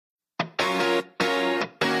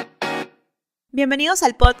Bienvenidos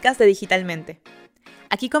al podcast de Digitalmente.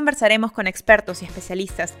 Aquí conversaremos con expertos y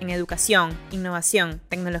especialistas en educación, innovación,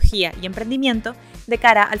 tecnología y emprendimiento de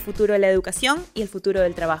cara al futuro de la educación y el futuro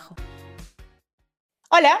del trabajo.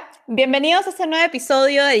 Hola, bienvenidos a este nuevo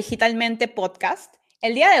episodio de Digitalmente Podcast.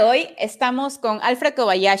 El día de hoy estamos con Alfred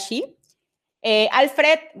Kobayashi.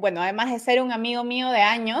 Alfred, bueno, además de ser un amigo mío de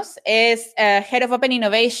años, es Head of Open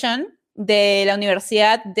Innovation de la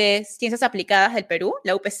Universidad de Ciencias Aplicadas del Perú,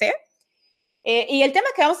 la UPC. Y el tema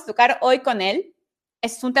que vamos a tocar hoy con él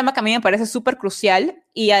es un tema que a mí me parece súper crucial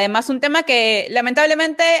y además un tema que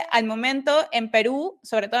lamentablemente al momento en Perú,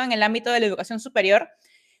 sobre todo en el ámbito de la educación superior,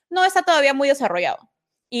 no está todavía muy desarrollado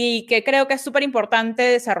y que creo que es súper importante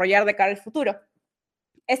desarrollar de cara al futuro.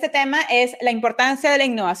 Este tema es la importancia de la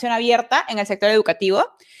innovación abierta en el sector educativo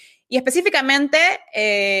y específicamente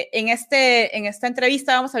en esta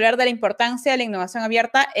entrevista vamos a hablar de la importancia de la innovación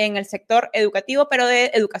abierta en el sector educativo, pero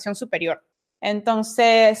de educación superior.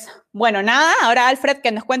 Entonces, bueno, nada, ahora Alfred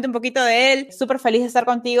que nos cuente un poquito de él. Súper feliz de estar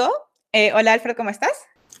contigo. Hola Alfred, ¿cómo estás?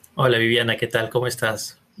 Hola Viviana, ¿qué tal? ¿Cómo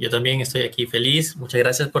estás? Yo también estoy aquí feliz. Muchas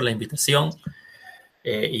gracias por la invitación.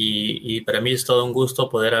 Y para mí es todo un gusto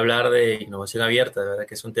poder hablar de innovación abierta. De verdad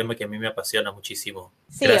que es un tema que a mí me apasiona muchísimo.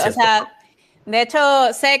 Sí, Gracias. de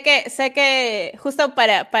hecho, sé que justo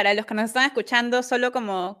para los que nos están escuchando, solo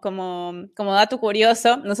como dato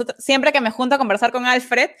curioso, nosotros siempre que me junto a conversar con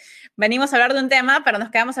Alfred, venimos a hablar de un tema, pero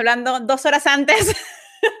nos quedamos hablando 2 horas antes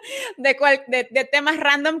de temas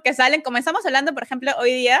random que salen. Comenzamos hablando, por ejemplo,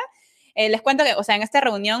 hoy día, les cuento que, o sea, en esta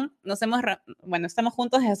reunión estamos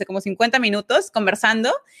juntos desde hace como 50 minutos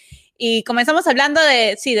conversando. Y comenzamos hablando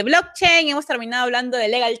de blockchain, y hemos terminado hablando de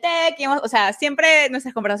legal tech, o sea, siempre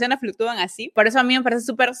nuestras conversaciones fluctúan así. Por eso a mí me parece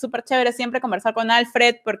súper, súper chévere siempre conversar con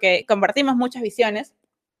Alfred, porque compartimos muchas visiones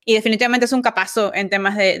y definitivamente es un capazo en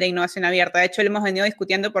temas de innovación abierta. De hecho, lo hemos venido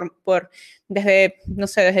discutiendo desde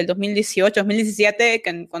el 2018, 2017,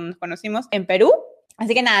 cuando nos conocimos en Perú.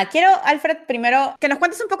 Así que nada, quiero, Alfred, primero que nos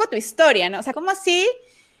cuentes un poco tu historia, ¿no? O sea, ¿cómo así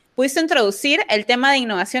pudiste introducir el tema de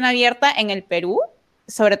innovación abierta en el Perú?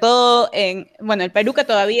 Sobre todo en el Perú,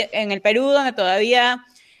 en el Perú, donde todavía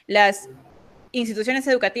las instituciones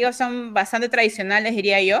educativas son bastante tradicionales,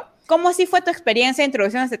 diría yo. ¿Cómo así fue tu experiencia de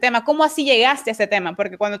introducción a este tema? ¿Cómo así llegaste a este tema?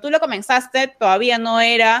 Porque cuando tú lo comenzaste, todavía no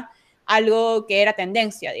era algo que era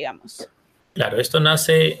tendencia, digamos. Claro, esto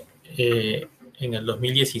nace en el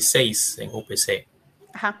 2016 en UPC.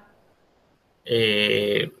 Ajá.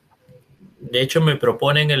 De hecho, me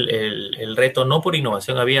proponen el reto no por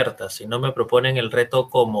innovación abierta, sino me proponen el reto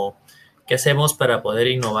como ¿qué hacemos para poder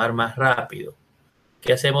innovar más rápido?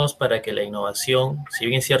 ¿Qué hacemos para que la innovación, si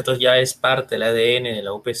bien es cierto ya es parte del ADN de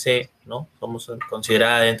la UPC, ¿no? Somos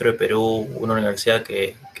considerada dentro de Perú una universidad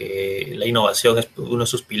que la innovación es uno de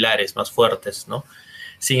sus pilares más fuertes, ¿no?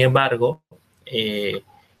 Sin embargo,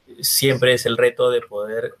 siempre es el reto de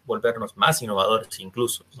poder volvernos más innovadores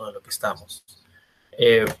incluso, ¿no? De lo que estamos.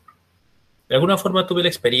 De alguna forma tuve la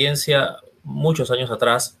experiencia muchos años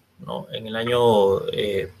atrás, ¿no? En el año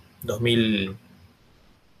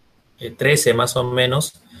 2013 más o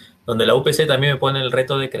menos, donde la UPC también me pone el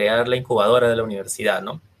reto de crear la incubadora de la universidad,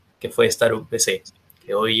 ¿no? Que fue Star UPC,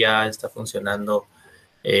 que hoy ya está funcionando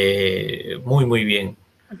muy, muy bien,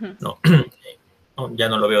 Uh-huh. ¿no? Ya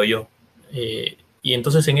no lo veo yo. Y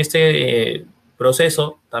entonces en este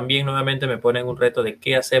proceso también nuevamente me ponen un reto de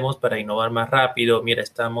qué hacemos para innovar más rápido. Mira,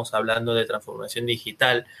 estamos hablando de transformación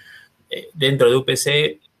digital. Dentro de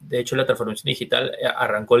UPC, de hecho, la transformación digital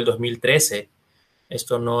arrancó el 2013.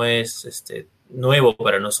 Esto no es nuevo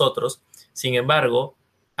para nosotros. Sin embargo,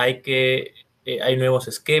 hay nuevos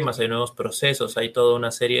esquemas, hay nuevos procesos, hay toda una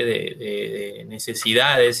serie de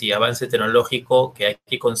necesidades y avance tecnológico que hay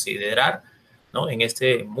que considerar, ¿no? En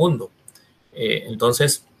este mundo.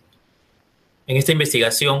 Entonces, en esta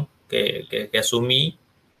investigación que asumí,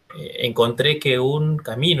 encontré que un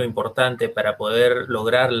camino importante para poder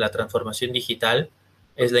lograr la transformación digital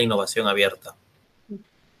es la innovación abierta,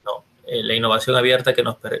 ¿no? La innovación abierta que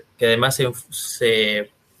además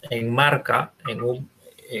se enmarca en un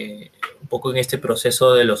poco en este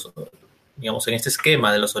proceso digamos, en este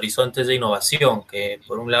esquema de los horizontes de innovación que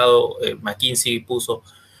por un lado McKinsey puso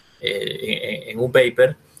en un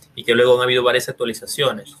paper y que luego han habido varias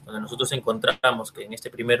actualizaciones, donde nosotros encontramos que en este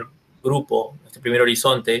primer grupo, este primer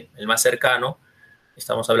horizonte, el más cercano,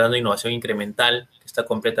 estamos hablando de innovación incremental, que está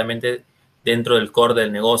completamente dentro del core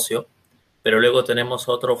del negocio, pero luego tenemos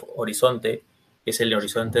otro horizonte, que es el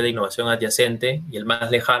horizonte de innovación adyacente, y el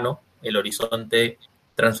más lejano, el horizonte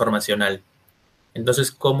transformacional.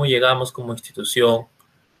 Entonces, ¿cómo llegamos como institución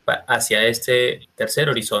hacia este tercer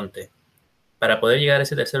horizonte? para poder llegar a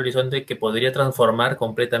ese tercer horizonte que podría transformar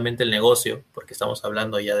completamente el negocio, porque estamos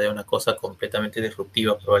hablando ya de una cosa completamente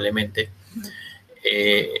disruptiva probablemente,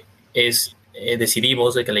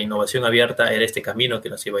 decidimos de que la innovación abierta era este camino que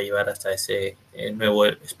nos iba a llevar hasta ese nuevo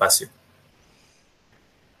espacio.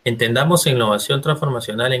 Entendamos innovación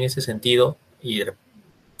transformacional en ese sentido, y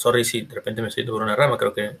sorry si de repente me estoy yendo por una rama,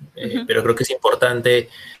 pero creo que es importante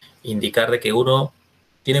indicar de que uno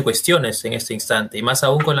tiene cuestiones en este instante, y más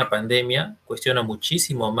aún con la pandemia, cuestiona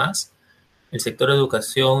muchísimo más el sector de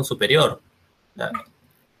educación superior.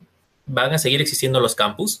 ¿Van a seguir existiendo los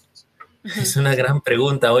campus? Es una gran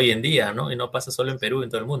pregunta hoy en día, ¿no? Y no pasa solo en Perú,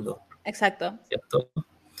 en todo el mundo. Exacto. ¿Cierto?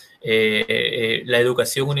 La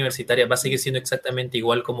educación universitaria va a seguir siendo exactamente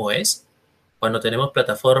igual como es, cuando tenemos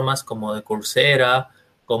plataformas como de Coursera,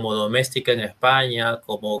 como Doméstica en España,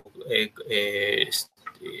 como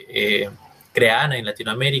Creana en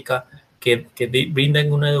Latinoamérica, que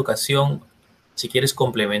brindan una educación, si quieres,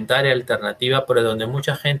 complementaria, alternativa, pero donde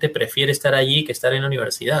mucha gente prefiere estar allí que estar en la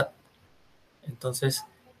universidad. Entonces,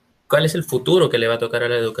 ¿cuál es el futuro que le va a tocar a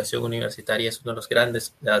la educación universitaria? Es una de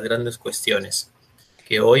las grandes cuestiones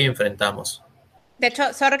que hoy enfrentamos. De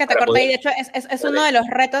hecho, sorry que te corté, y de hecho es uno de los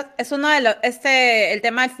retos, es uno de los, el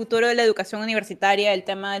tema del futuro de la educación universitaria, el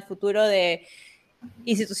tema del futuro de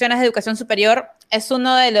instituciones de educación superior, es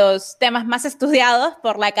uno de los temas más estudiados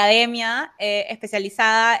por la academia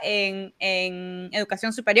especializada en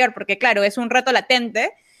educación superior, porque claro, es un reto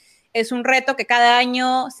latente, es un reto que cada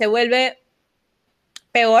año se vuelve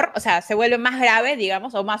peor, o sea, se vuelve más grave,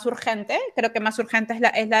 digamos, o más urgente. Creo que más urgente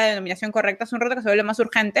es la denominación correcta. Es un reto que se vuelve más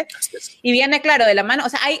urgente. Y viene, claro, de la mano. O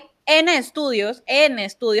sea, hay N estudios,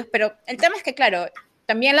 pero el tema es que, claro,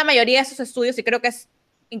 también la mayoría de esos estudios, y creo que es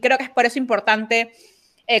por eso importante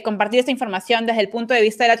compartir esta información desde el punto de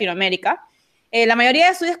vista de Latinoamérica, la mayoría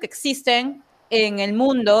de estudios que existen en el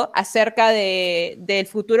mundo acerca del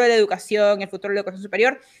futuro de la educación, el futuro de la educación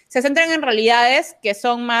superior, se centran en realidades que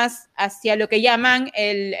son más hacia lo que llaman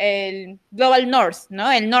el Global North, ¿no?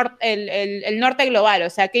 El norte global. O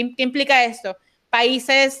sea, ¿qué implica esto?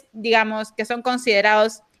 Países, digamos, que son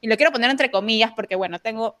considerados, y lo quiero poner entre comillas porque, bueno,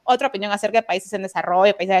 tengo otra opinión acerca de países en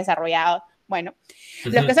desarrollo, países desarrollados. Bueno,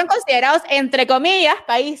 los que son considerados, entre comillas,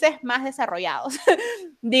 países más desarrollados,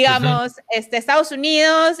 digamos, Estados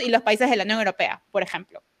Unidos y los países de la Unión Europea, por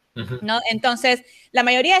ejemplo, ¿no? Entonces, la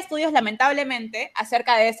mayoría de estudios, lamentablemente,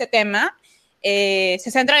 acerca de este tema,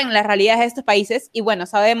 se centran en las realidades de estos países, y bueno,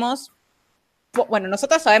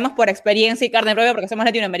 nosotros sabemos por experiencia y carne propia, porque somos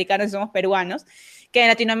latinoamericanos y somos peruanos, que en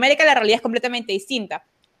Latinoamérica la realidad es completamente distinta.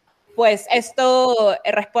 Pues esto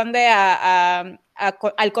responde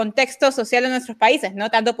al contexto social de nuestros países, ¿no?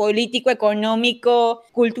 Tanto político, económico,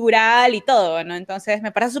 cultural y todo, ¿no? Entonces,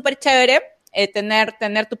 me parece súper chévere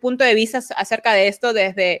tener tu punto de vista acerca de esto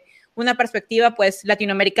desde una perspectiva, pues,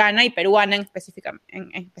 latinoamericana y peruana en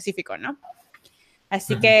específico, ¿no?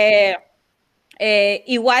 Así que,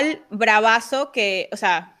 igual, bravazo que, o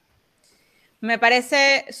sea, me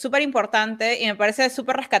parece súper importante y me parece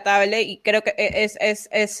súper rescatable, y creo que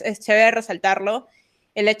es chévere resaltarlo,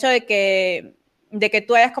 el hecho de que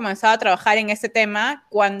tú hayas comenzado a trabajar en este tema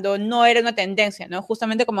cuando no era una tendencia, ¿no?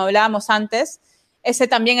 Justamente como hablábamos antes, ese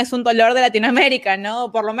también es un dolor de Latinoamérica,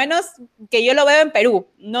 ¿no? Por lo menos que yo lo veo en Perú.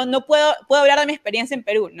 No puedo hablar de mi experiencia en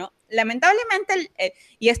Perú, ¿no? Lamentablemente,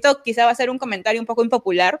 y esto quizá va a ser un comentario un poco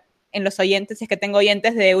impopular en los oyentes, si es que tengo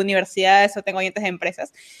oyentes de universidades o tengo oyentes de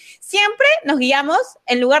empresas, siempre nos guiamos,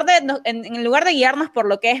 en lugar de guiarnos por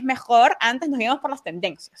lo que es mejor, antes nos guiamos por las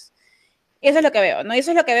tendencias. Y eso es lo que veo, ¿no? Y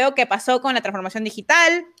eso es lo que veo que pasó con la transformación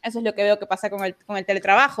digital, eso es lo que veo que pasa con el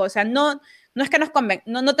teletrabajo. O sea, no es que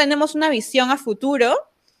no tenemos una visión a futuro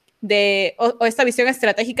o esta visión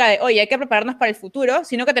estratégica de, oye, hay que prepararnos para el futuro,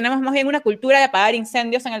 sino que tenemos más bien una cultura de apagar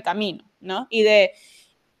incendios en el camino, ¿no? Y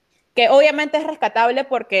que obviamente es rescatable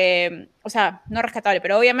porque, o sea, no rescatable,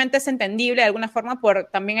 pero obviamente es entendible de alguna forma por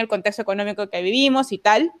también el contexto económico que vivimos y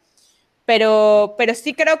tal, pero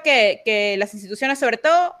sí creo que las instituciones, sobre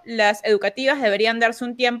todo las educativas, deberían darse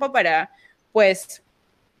un tiempo para, pues,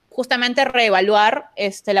 justamente reevaluar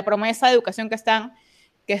la promesa de educación que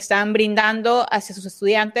están brindando hacia sus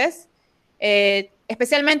estudiantes,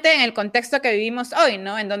 especialmente en el contexto que vivimos hoy,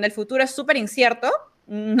 ¿no? En donde el futuro es súper incierto,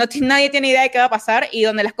 nadie tiene idea de qué va a pasar, y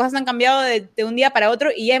donde las cosas han cambiado de un día para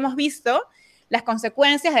otro, y ya hemos visto las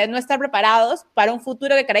consecuencias de no estar preparados para un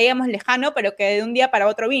futuro que creíamos lejano, pero que de un día para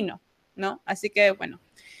otro vino, ¿no? Así que, bueno,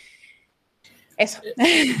 eso.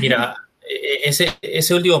 Mira,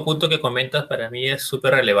 ese último punto que comentas para mí es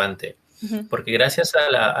súper relevante, porque gracias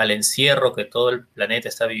al encierro que todo el planeta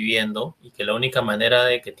está viviendo, y que la única manera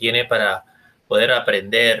que tiene para poder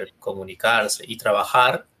aprender, comunicarse y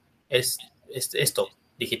trabajar es esto,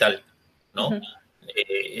 digital, ¿no? Ujú.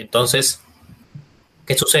 Entonces,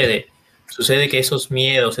 ¿qué sucede? Sucede que esos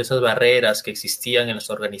miedos, esas barreras que existían en las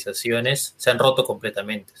organizaciones se han roto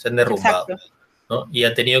completamente, se han derrumbado, Exacto. ¿no? Y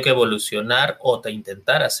han tenido que evolucionar o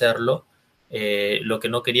intentar hacerlo, lo que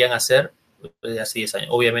no querían hacer desde hace 10 años.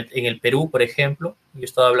 Obviamente, en el Perú, por ejemplo, yo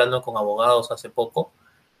estaba hablando con abogados hace poco,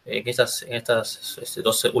 en estas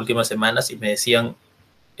 2 últimas semanas, y me decían,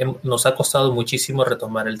 nos ha costado muchísimo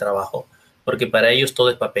retomar el trabajo, porque para ellos todo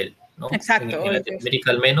es papel, ¿no? En, Exacto, en obvio que es.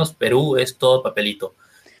 Latinoamérica al menos, Perú es todo papelito.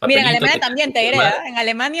 Mira, en Papelito Alemania que también tienes te que diré, firmar. ¿ah? En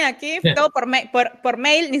Alemania aquí todo por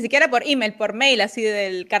mail, ni siquiera por email, por mail, así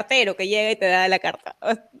del cartero que llega y te da la carta.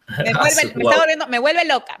 Wow, Me vuelve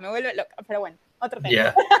loca, pero bueno, otro tema.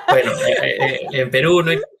 ya. Bueno, en Perú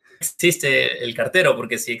no existe el cartero,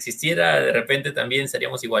 porque si existiera, de repente también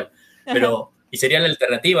seríamos igual. Ajá. Pero, y sería la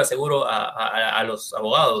alternativa, seguro, a los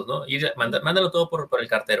abogados, ¿no? Mándalo todo por el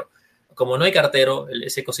cartero. Como no hay cartero,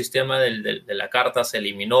 ese ecosistema de la carta se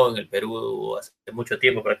eliminó en el Perú hace mucho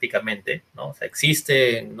tiempo prácticamente, ¿no? O sea,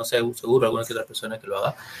 existe, no sé, seguro alguna que otra persona que lo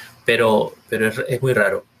haga, pero es muy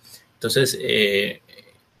raro. Entonces,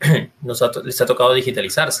 les ha tocado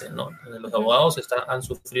digitalizarse, ¿no? Los Ujú. abogados han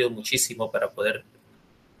sufrido muchísimo para poder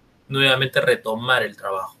nuevamente retomar el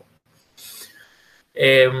trabajo.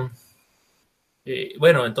 Eh,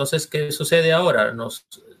 bueno, entonces, ¿qué sucede ahora?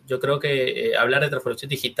 Yo creo que hablar de transformación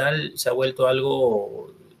digital se ha vuelto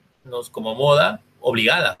algo como moda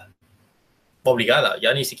obligada.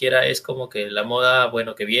 Ya ni siquiera es como que la moda,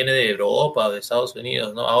 bueno, que viene de Europa o de Estados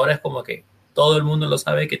Unidos, ¿no? Ahora es como que todo el mundo lo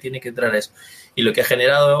sabe que tiene que entrar a eso. Y lo que ha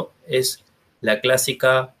generado es la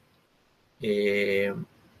clásica, eh,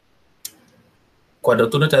 cuando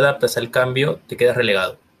tú no te adaptas al cambio, te quedas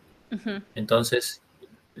relegado. Ujú. Entonces,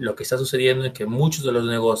 lo que está sucediendo es que muchos de los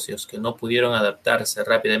negocios que no pudieron adaptarse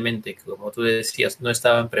rápidamente, que como tú decías, no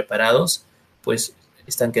estaban preparados, pues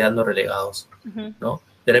están quedando relegados, Ujú. ¿no?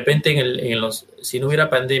 De repente, si no hubiera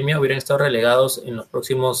pandemia, hubieran estado relegados en los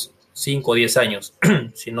próximos 5 o 10 años,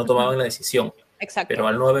 si no Ujú. tomaban la decisión. Exacto. Pero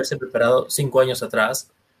al no haberse preparado 5 años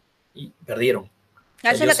atrás, perdieron. O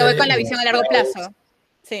sea, Eso es yo lo que sé voy de con la visión a largo universidades, plazo.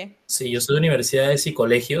 Sí. sí, yo sé de universidades y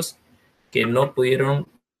colegios que no pudieron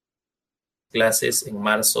clases en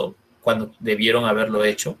marzo cuando debieron haberlo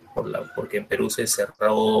hecho, porque en Perú se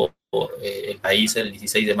cerró el país el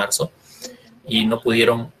 16 de marzo y no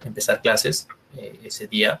pudieron empezar clases ese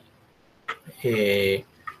día. eh,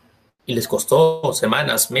 y les costó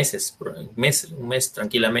semanas, meses, un mes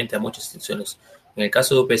tranquilamente a muchas instituciones. En el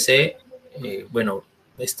caso de UPC, bueno,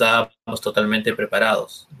 estábamos totalmente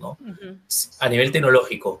preparados, ¿no? Ujú. A nivel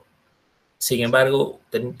tecnológico, sin embargo,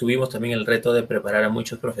 tuvimos también el reto de preparar a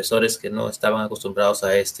muchos profesores que no estaban acostumbrados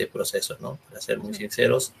a este proceso, ¿no? Para ser muy Ujú.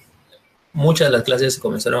 sinceros, muchas de las clases se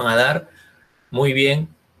comenzaron a dar muy bien,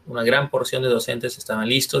 una gran porción de docentes estaban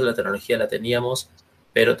listos, la tecnología la teníamos,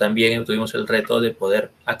 pero también tuvimos el reto de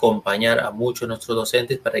poder acompañar a muchos de nuestros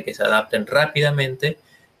docentes para que se adapten rápidamente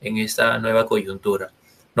en esta nueva coyuntura.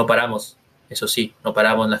 No paramos, eso sí, no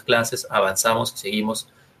paramos las clases, avanzamos y seguimos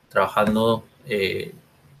trabajando,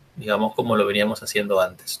 digamos, como lo veníamos haciendo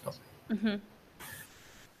antes, ¿no? Ujú.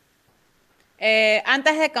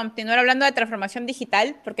 Antes de continuar hablando de transformación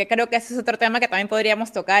digital, porque creo que ese es otro tema que también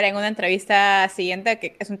podríamos tocar en una entrevista siguiente,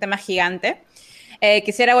 que es un tema gigante,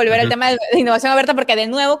 quisiera volver al Ujú. tema de innovación abierta, porque de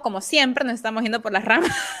nuevo, como siempre, nos estamos yendo por las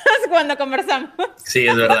ramas cuando conversamos. Sí,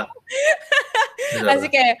 es verdad, es Así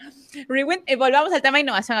verdad. que volvamos al tema de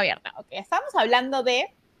innovación abierta. Okay, estamos hablando de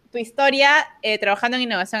tu historia trabajando en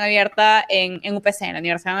innovación abierta en UPC, en la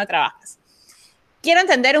universidad donde trabajas. Quiero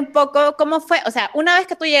entender un poco cómo fue, o sea, una vez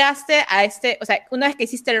que tú llegaste a o sea, una vez que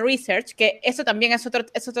hiciste el research, que eso también es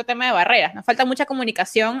otro tema de barreras, nos falta mucha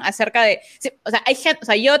comunicación acerca de, sí, o sea, hay gente, o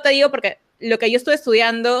sea, yo te digo porque lo que yo estuve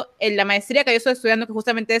estudiando, en la maestría que yo estuve estudiando, que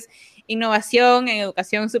justamente es innovación en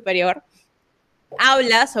educación superior,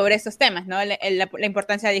 habla sobre estos temas, ¿no? La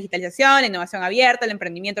importancia de la digitalización, la innovación abierta, el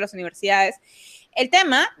emprendimiento de las universidades. El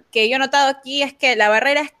tema que yo he notado aquí es que la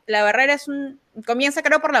barrera comienza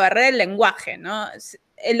creo por la barrera del lenguaje, ¿no?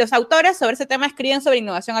 Los autores sobre ese tema escriben sobre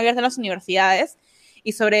innovación abierta en las universidades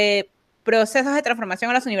y sobre procesos de transformación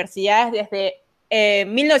en las universidades desde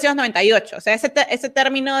 1998. O sea, ese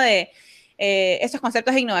término de estos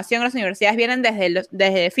conceptos de innovación en las universidades vienen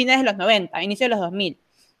desde fines de los 90, inicios de los 2000,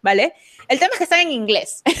 ¿vale? El tema es que están en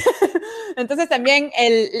inglés. Entonces también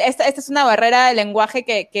esta es una barrera de lenguaje Mm,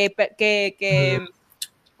 que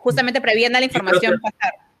justamente previene la Yo creo que, información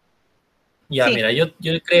pasar. ya, Sí. mira, yo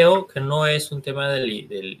creo que no es un tema del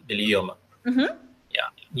idioma. Ujú.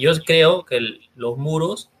 Ya. Yo creo que los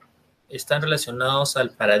muros están relacionados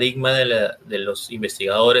al paradigma de los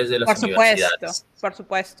investigadores de las Por supuesto, universidades, por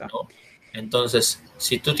supuesto. ¿no? Entonces,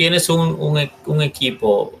 si tú tienes un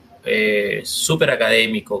equipo súper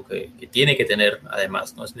académico que tiene que tener,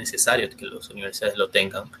 además, no es necesario que las universidades lo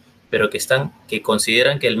tengan, pero que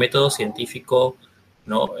consideran que el método científico,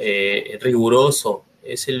 ¿no? Riguroso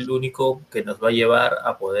es el único que nos va a llevar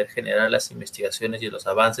a poder generar las investigaciones y los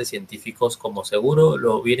avances científicos, como seguro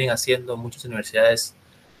lo vienen haciendo muchas universidades,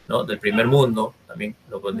 ¿no? Del primer mundo, también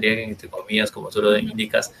lo pondrían entre comillas, como tú lo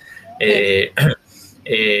indicas. Eh,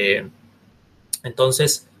 eh,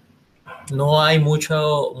 entonces, no hay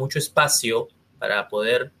mucho espacio para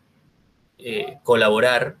poder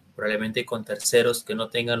colaborar probablemente con terceros que no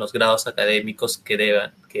tengan los grados académicos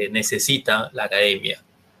que necesita la academia,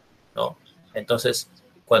 ¿no? Entonces,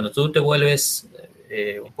 cuando tú te vuelves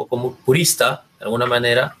un poco muy purista, de alguna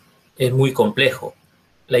manera, es muy complejo.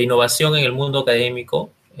 La innovación en el mundo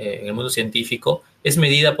académico, en el mundo científico, es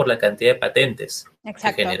medida por la cantidad de patentes que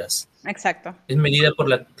Exacto, generas. exacto.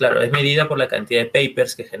 Claro, es medida por la cantidad de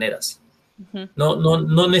papers que generas. Uh-huh.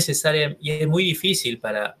 No necesariamente, y es muy difícil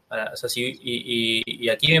o sea, y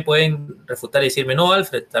aquí me pueden refutar y decirme, no,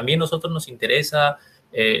 Alfred, también a nosotros nos interesa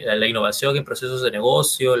la innovación en procesos de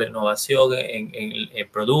negocio, la innovación en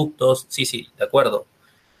productos, sí, de acuerdo,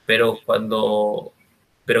 pero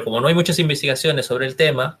pero como no hay muchas investigaciones sobre el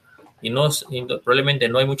tema probablemente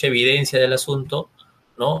no hay mucha evidencia del asunto,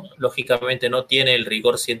 ¿no? Lógicamente no tiene el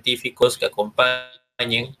rigor científico que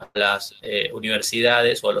acompañen a las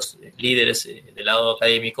universidades o a los líderes del lado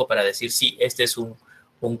académico para decir, sí, este es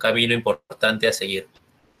un camino importante a seguir.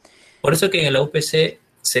 Por eso que en la UPC,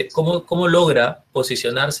 ¿cómo logra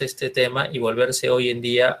posicionarse este tema y volverse hoy en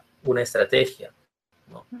día una estrategia,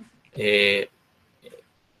 ¿no?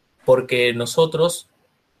 Porque nosotros,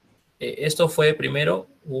 esto fue primero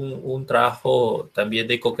un trabajo también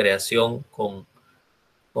de co-creación con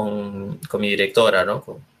mi directora, ¿no?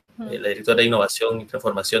 Con la directora de Innovación y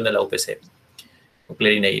Transformación de la UPC, con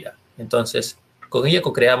Clarineira. Entonces, con ella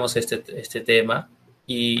co-creamos este tema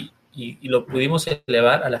y lo pudimos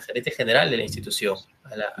elevar a la gerente general de la institución,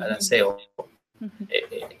 a la CEO.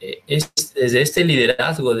 Desde este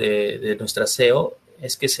liderazgo de nuestra CEO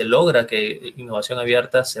es que se logra que innovación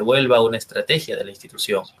abierta se vuelva una estrategia de la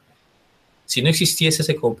institución. Si no existiese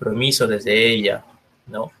ese compromiso desde ella,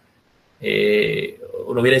 ¿no?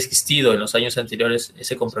 No hubiera existido en los años anteriores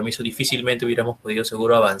ese compromiso, difícilmente hubiéramos podido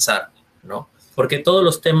seguro avanzar, ¿no? Porque todos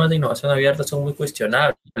los temas de innovación abierta son muy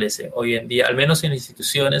cuestionables hoy en día, al menos en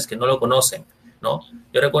instituciones que no lo conocen, ¿no?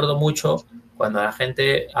 Yo recuerdo mucho cuando la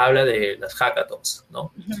gente habla de las hackathons,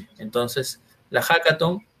 ¿no? Entonces, la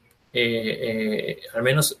hackathon, al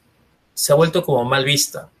menos, se ha vuelto como mal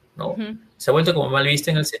vista, ¿no? Se ha vuelto como mal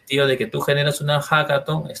vista en el sentido de que tú generas una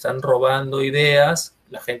hackathon, están robando ideas,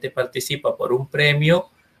 la gente participa por un premio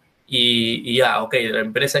y ya, ok, la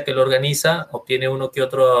empresa que lo organiza obtiene uno que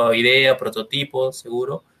otro idea, prototipo,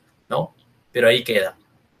 seguro, ¿no? Pero ahí queda.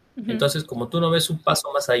 Entonces, como tú no ves un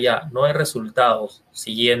paso más allá, no hay resultados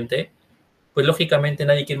siguiente, pues lógicamente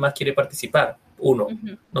nadie más quiere participar. Uno,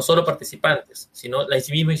 no solo participantes, sino la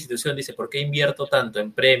misma institución dice, ¿por qué invierto tanto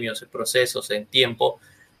en premios, en procesos, en tiempo,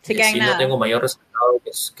 Sí que hay si no nada. tengo mayor resultado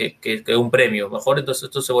que un premio? Mejor entonces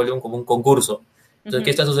esto se vuelve como un concurso. Entonces,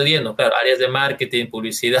 ¿qué está sucediendo? Claro, áreas de marketing,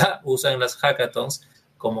 publicidad, usan las hackathons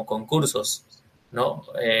como concursos, ¿no?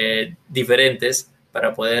 Diferentes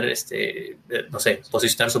para poder, no sé,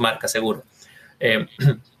 posicionar su marca, seguro. Eh,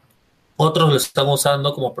 Otros lo están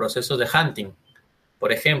usando como procesos de hunting,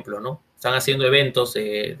 por ejemplo, ¿no? Están haciendo eventos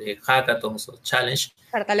de hackathons o challenge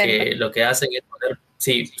Para talento. que lo que hacen es poner,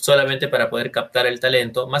 sí, solamente para poder captar el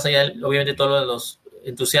talento, más allá, obviamente todos los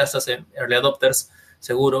entusiastas, early adopters,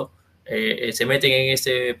 seguro, se meten en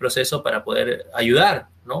este proceso para poder ayudar,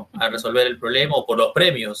 ¿no? A resolver el problema o por los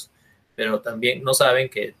premios, pero también no saben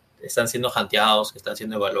que están siendo hanteados, que están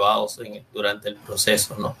siendo evaluados durante el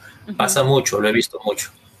proceso, ¿no? Pasa mucho, lo he visto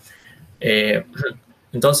mucho.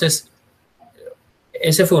 Entonces,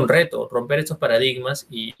 ese fue un reto, romper estos paradigmas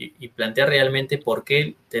y plantear realmente por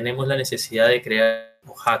qué tenemos la necesidad de crear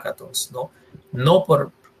hackathons, ¿no? No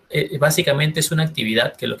por, básicamente es una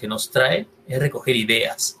actividad que lo que nos trae es recoger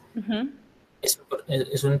ideas.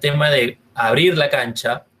 Es un tema de abrir la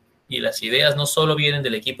cancha y las ideas no solo vienen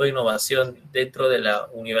del equipo de innovación dentro de la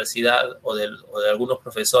universidad o de algunos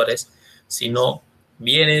profesores, sino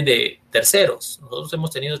vienen de terceros. Nosotros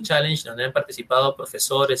hemos tenido challenge donde han participado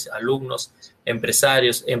profesores, alumnos,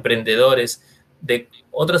 empresarios, emprendedores de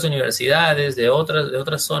otras universidades, de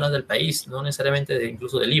otras zonas del país, no necesariamente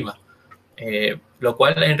incluso de Lima, lo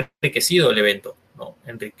cual ha enriquecido el evento, ¿no?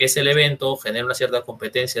 Enriquece el evento, genera una cierta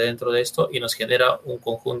competencia dentro de esto y nos genera un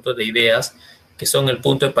conjunto de ideas que son el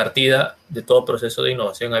punto de partida de todo proceso de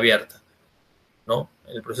innovación abierta, ¿no?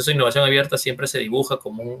 el proceso de innovación abierta siempre se dibuja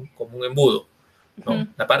como un embudo, ¿no? Ujú.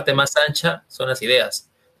 La parte más ancha son las ideas.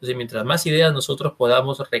 Entonces, mientras más ideas nosotros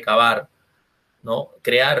podamos recabar, ¿no?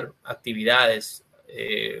 Crear actividades,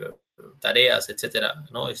 tareas, etcétera,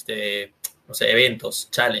 ¿no? No sé, eventos,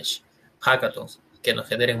 challenge, hackathons, que nos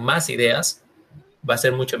generen más ideas, va a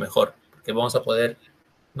ser mucho mejor, porque vamos a poder,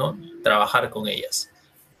 ¿no? Trabajar con ellas.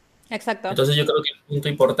 Exacto. Entonces yo creo que el punto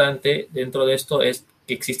importante dentro de esto es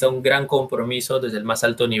que exista un gran compromiso desde el más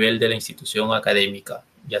alto nivel de la institución académica,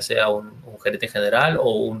 ya sea un gerente general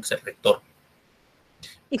o un rector.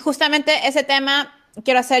 Y justamente ese tema,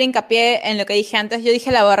 quiero hacer hincapié en lo que dije antes. Yo dije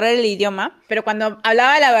la barrera del idioma, pero cuando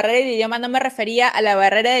hablaba de la barrera del idioma no me refería a la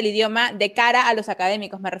barrera del idioma de cara a los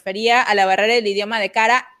académicos, me refería a la barrera del idioma de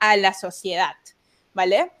cara a la sociedad,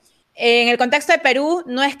 ¿vale? En el contexto de Perú,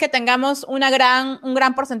 no es que tengamos un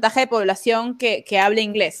gran porcentaje de población que hable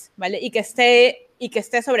inglés, ¿vale? Y que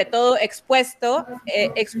esté sobre todo expuesto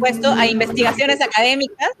a investigaciones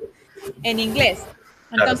académicas en inglés.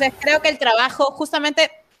 Claro, Entonces, creo que el trabajo, justamente,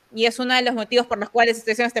 y es uno de los motivos por los cuales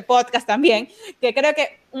estoy haciendo este podcast también, que creo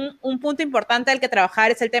que un punto importante al que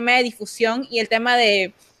trabajar es el tema de difusión y el tema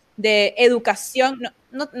de educación,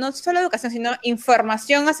 no solo educación, sino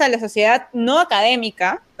información hacia la sociedad no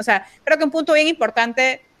académica. O sea, creo que un punto bien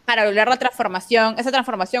importante para lograr la transformación, esa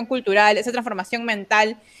transformación cultural, esa transformación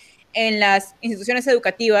mental en las instituciones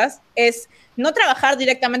educativas, es no trabajar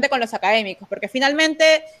directamente con los académicos, porque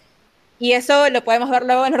finalmente, y eso lo podemos ver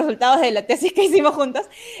luego en los resultados de la tesis que hicimos juntos,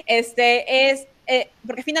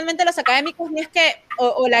 porque finalmente los académicos no es que,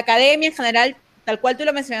 o la academia en general, tal cual tú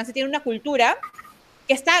lo mencionaste, tiene una cultura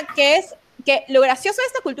que lo gracioso de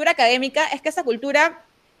esta cultura académica es que esa cultura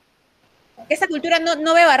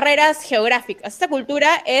no ve barreras geográficas. Esta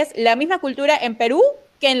cultura es la misma cultura en Perú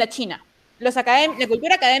que en la China. La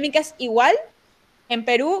cultura académica es igual en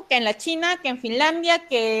Perú que en la China, que en Finlandia,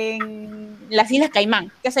 que en las Islas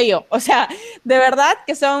Caimán, qué sé yo. O sea, de verdad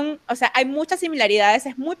que hay muchas similaridades,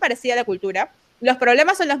 es muy parecida a la cultura. Los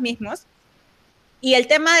problemas son los mismos. Y el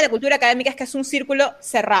tema de la cultura académica es que es un círculo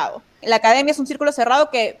cerrado. La academia es un círculo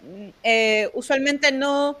cerrado que usualmente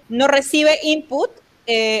no recibe input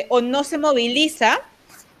o no se moviliza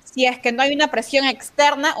si es que no hay una presión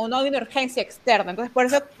externa o no hay una urgencia externa. Entonces, por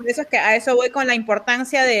eso es que a eso voy con la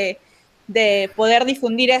importancia de poder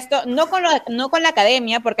difundir esto, no con la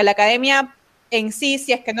academia, porque la academia en sí,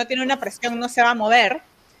 si es que no tiene una presión, no se va a mover,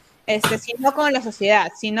 sino con la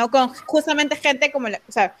sociedad, sino con justamente gente como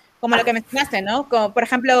como lo que mencionaste, ¿no? Como, por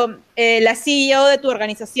ejemplo, la CEO de tu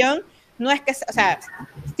organización no es que, o sea,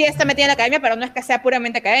 sí está metida en la academia, pero no es que sea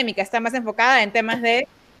puramente académica, está más enfocada en temas de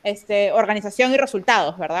organización y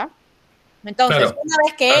resultados, ¿verdad? Entonces, claro,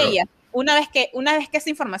 claro. una vez que esa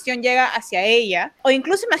información llega hacia ella, o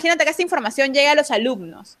incluso imagínate que esa información llega a los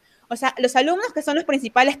alumnos. O sea, los alumnos que son los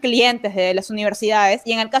principales clientes de las universidades,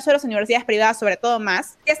 y en el caso de las universidades privadas sobre todo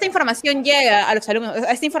más, que esta información llega a los alumnos,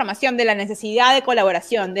 esta información de la necesidad de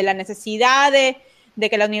colaboración, de la necesidad de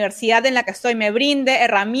que la universidad en la que estoy me brinde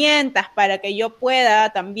herramientas para que yo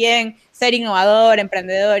pueda también ser innovador,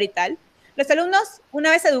 emprendedor y tal. Los alumnos, una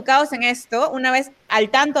vez educados en esto, una vez al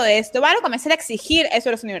tanto de esto, van a comenzar a exigir eso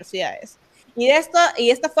a las universidades. Y de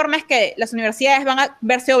esta forma es que las universidades van a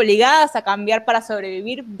verse obligadas a cambiar para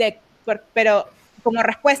sobrevivir, pero como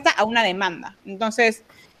respuesta a una demanda. Entonces,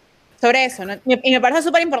 sobre eso, ¿no? Y me parece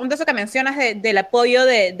súper importante eso que mencionas del apoyo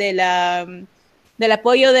del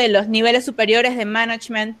apoyo de los niveles superiores de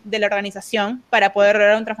management de la organización para poder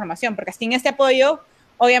lograr una transformación, porque sin este apoyo,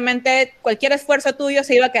 obviamente, cualquier esfuerzo tuyo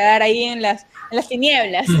se iba a quedar ahí en las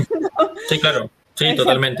tinieblas, ¿no? Sí, claro, sí, Ejemplo.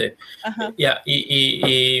 totalmente. Ajá. Ya,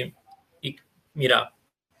 y mira,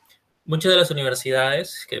 muchas de las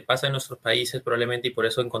universidades que pasan en nuestros países probablemente, y por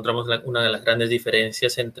eso encontramos una de las grandes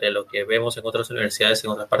diferencias entre lo que vemos en otras universidades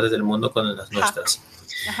en otras partes del mundo con las Ajá. nuestras,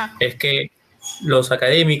 Ajá. es que los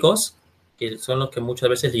académicos, que son los que muchas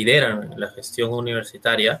veces lideran la gestión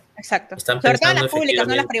universitaria, Exacto. están Sobre todo en pensando las públicas,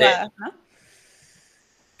 no en las efectivamente, privadas, ¿no?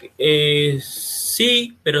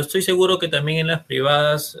 sí, pero estoy seguro que también en las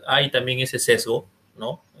privadas hay también ese sesgo,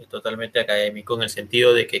 ¿no? Totalmente académico, en el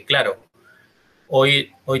sentido de que, claro,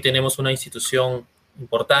 hoy tenemos una institución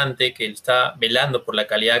importante que está velando por la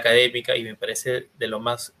calidad académica y me parece de lo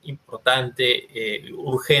más importante,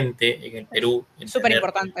 urgente en el Perú, en Súper tener,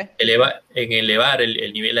 importante. en elevar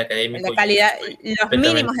el nivel La académico. Yo calidad, estoy los completamente,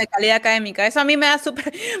 mínimos de calidad académica. Eso a mí me da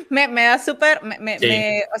súper, me da súper,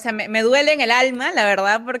 sí, o sea, me duele en el alma, la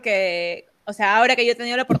verdad, porque, o sea, ahora que yo he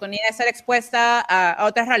tenido la oportunidad de ser expuesta a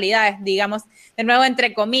otras realidades, digamos, de nuevo,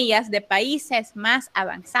 entre comillas, de países más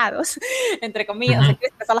avanzados, entre comillas, o sea, ujú, quiero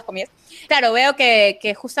expresar las comillas. Claro, veo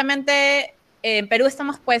que justamente en Perú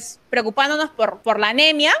estamos pues preocupándonos por la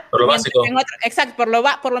anemia, Por lo mientras que básico, en otro, exacto,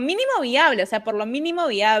 por lo mínimo viable, o sea, por lo mínimo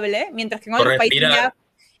viable, mientras que en por otros países ya, respirar,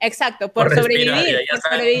 exacto, por respirar, ya, ya por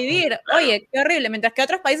están, sobrevivir. claro. Oye, qué horrible, mientras que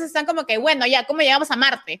otros países están como que, bueno, ya, ¿cómo llegamos a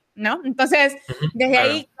Marte? ¿No? Entonces, Ujú, desde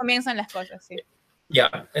claro. ahí comienzan las cosas, sí.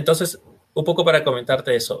 Ya, entonces, un poco para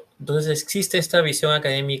comentarte eso. Entonces, existe esta visión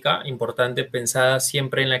académica importante pensada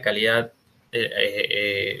siempre en la calidad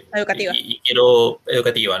Educativa. y quiero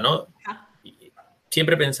educativa, ¿no? Ajá.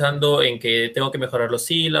 Siempre pensando en que tengo que mejorar los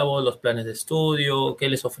sílabos, los planes de estudio, qué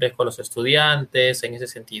les ofrezco a los estudiantes, en ese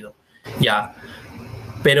sentido. Ya,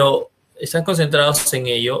 pero están concentrados en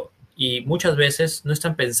ello y muchas veces no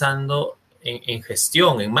están pensando en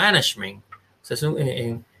gestión, en management. O sea,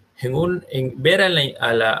 en ver a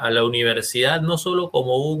la universidad no solo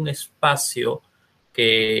como un espacio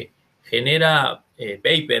que genera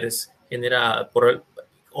papers,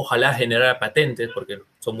 ojalá generara patentes, porque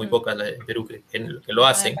son muy Mm. pocas las en Perú que lo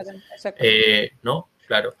hacen, Exacto. ¿no?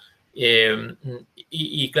 Claro.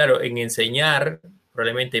 Claro, en enseñar,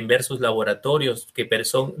 probablemente en ver sus laboratorios que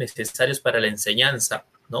son necesarios para la enseñanza,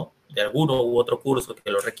 ¿no? De alguno u otro curso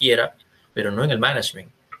que lo requiera, pero no en el management.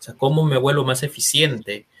 O sea, ¿cómo me vuelvo más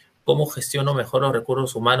eficiente? ¿Cómo gestiono mejor los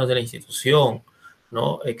recursos humanos de la institución?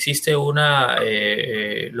 ¿No? Existe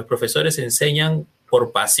los profesores enseñan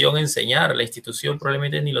por pasión enseñar, la institución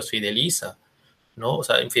probablemente ni los fideliza, ¿no? O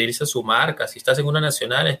sea, infideliza su marca. Si estás en una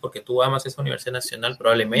nacional es porque tú amas esa universidad nacional,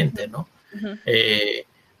 probablemente, Ujú, ¿no? ujú. Eh,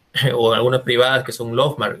 o algunas privadas que son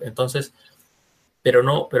love mark. Entonces, pero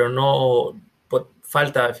no por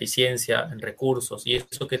falta de eficiencia en recursos y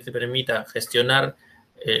eso que te permita gestionar,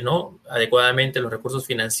 ¿no? Adecuadamente los recursos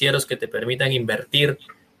financieros que te permitan invertir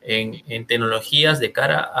en tecnologías de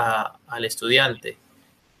cara al estudiante.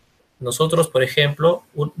 Nosotros, por ejemplo,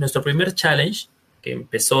 nuestro primer challenge, que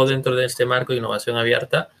empezó dentro de este marco de innovación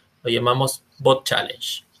abierta, lo llamamos Bot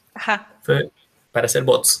Challenge. Ajá, Fue para hacer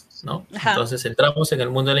bots, ¿no? ajá. Entonces entramos en el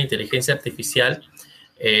mundo de la inteligencia artificial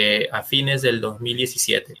a fines del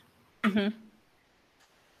 2017. Ujú,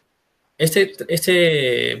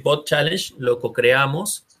 Este Bot Challenge lo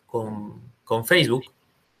co-creamos con Facebook,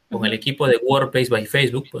 con el ujú, equipo de Workplace by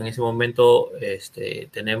Facebook. En ese momento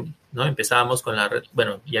 ¿no? Empezábamos con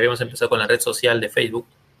bueno, ya habíamos empezado con la red social de Facebook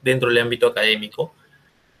dentro del ámbito académico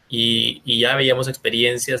y ya veíamos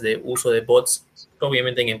experiencias de uso de bots,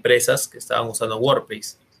 obviamente en empresas que estaban usando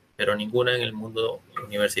Workplace, pero ninguna en el mundo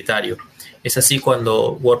universitario. Es así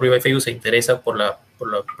cuando Workplace by Facebook se interesa por la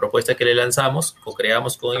propuesta que le lanzamos,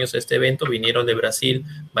 co-creamos con ellos este evento, vinieron de Brasil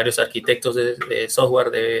varios arquitectos de software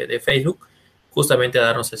de Facebook, justamente a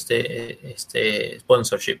darnos este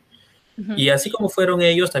sponsorship. ujú. Y así como fueron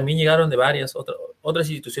ellos, también llegaron de varias otras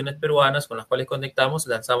instituciones peruanas con las cuales conectamos,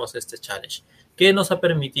 lanzamos este challenge. ¿Qué nos ha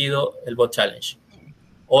permitido el Bot Challenge?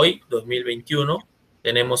 Hoy, 2021,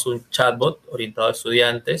 tenemos un chatbot orientado a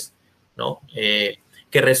estudiantes, ¿no? Que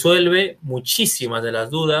resuelve muchísimas de las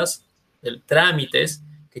dudas, trámites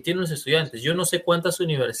que tienen los estudiantes. Yo no sé cuántas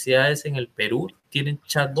universidades en el Perú tienen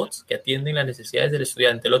chatbots que atienden las necesidades del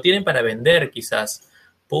estudiante. Lo tienen para vender quizás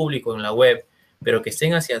público en la web, pero que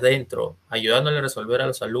estén hacia adentro, ayudándole a resolver a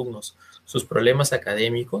los alumnos sus problemas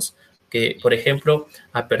académicos, que, por ejemplo,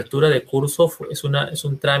 apertura de curso es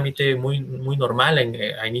un trámite muy normal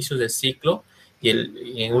a inicios del ciclo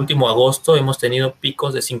y en último agosto hemos tenido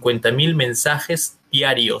picos de 50,000 mensajes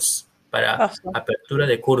diarios para Ojo. apertura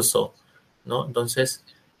de curso, ¿no? Entonces,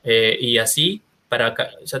 y así,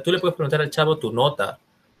 o sea, tú le puedes preguntar al chavo tu nota,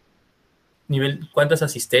 cuántas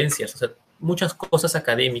asistencias, o sea, muchas cosas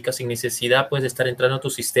académicas sin necesidad puedes estar entrando a tu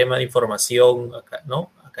sistema de información, ¿no? Ujú,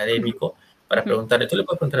 Académico para ujú. preguntarle. Tú le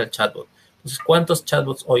puedes preguntar al chatbot. Entonces, ¿cuántos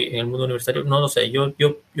chatbots hoy en el mundo universitario? No lo sé.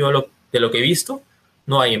 De lo que he visto,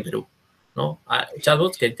 no hay en Perú, ¿no?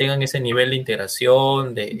 Chatbots que tengan ese nivel de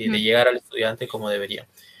integración, de Ujú. llegar al estudiante como debería.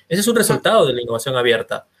 Ese es un Ajá. resultado de la innovación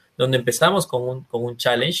abierta, donde empezamos con un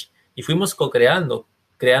challenge y fuimos co-creando,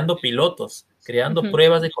 creando pilotos, creando Ujú.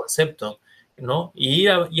 pruebas de concepto, ¿no? Y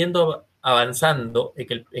yendo avanzando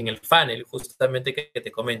en el funnel, justamente que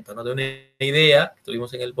te comento, ¿no? De una idea que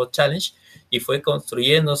tuvimos en el Bot Challenge y fue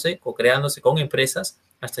construyéndose, co-creándose con empresas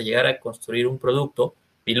hasta llegar a construir un producto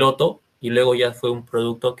piloto y luego ya fue un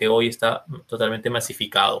producto que hoy está totalmente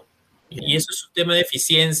masificado. Y eso es un tema de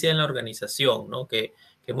eficiencia en la organización, ¿no? Que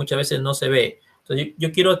muchas veces no se ve. Entonces,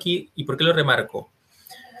 yo quiero aquí, ¿y por qué lo remarco?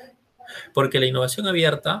 Porque la innovación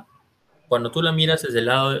abierta, cuando tú la miras desde el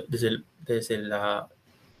lado, desde la,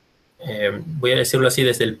 voy a decirlo así,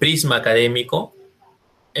 desde el prisma académico,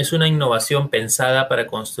 es una innovación pensada para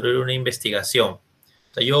construir una investigación.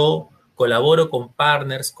 O sea, yo colaboro con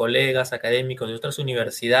partners, colegas académicos de otras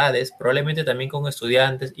universidades, probablemente también con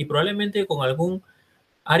estudiantes y probablemente con algún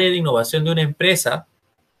área de innovación de una empresa,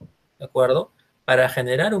 ¿de acuerdo? Para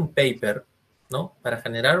generar un paper, ¿no? Para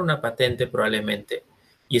generar una patente probablemente.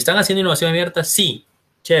 ¿Y están haciendo innovación abierta? Sí,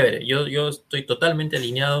 chévere. Yo estoy totalmente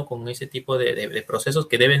alineado con ese tipo de procesos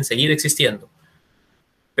que deben seguir existiendo.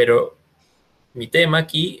 Pero mi tema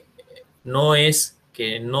aquí no es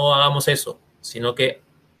que no hagamos eso, sino que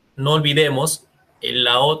no olvidemos el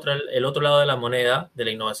otro lado de la moneda de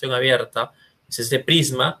la innovación abierta, es ese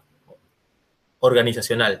prisma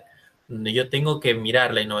organizacional, donde yo tengo que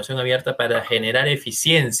mirar la innovación abierta para generar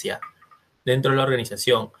eficiencia dentro de la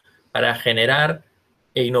organización, para generar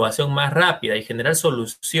innovación más rápida y generar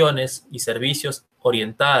soluciones y servicios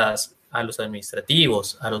orientadas a los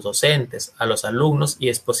administrativos, a los docentes, a los alumnos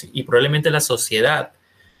y probablemente a la sociedad,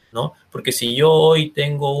 ¿no? Porque si yo hoy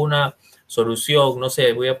tengo una solución, no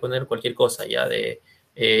sé, voy a poner cualquier cosa ya de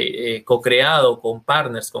co-creado con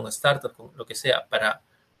partners, con startups, con lo que sea,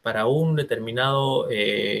 para un determinado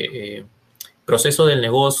proceso del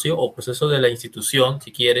negocio o proceso de la institución,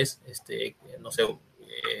 si quieres, no sé,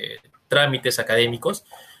 trámites académicos,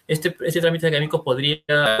 este trámite académico podría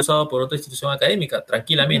ser usado por otra institución académica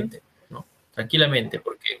tranquilamente, ¿no? Tranquilamente,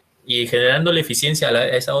 porque y generando la eficiencia a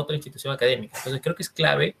esa otra institución académica. Entonces creo que es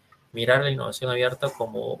clave mirar la innovación abierta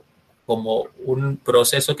como un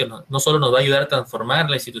proceso que no solo nos va a ayudar a transformar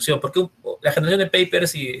la institución, porque la generación de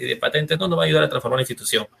papers y de patentes no nos va a ayudar a transformar la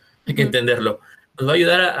institución, hay que entenderlo. Nos va a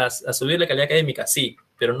ayudar a subir la calidad académica, sí,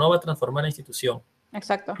 pero no va a transformar la institución.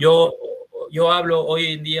 Exacto. Yo hablo hoy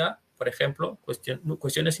en día, por ejemplo,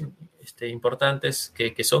 cuestiones importantes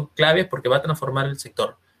que son claves porque va a transformar el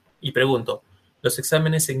sector. Y pregunto, ¿los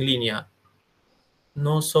exámenes en línea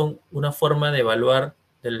no son una forma de evaluar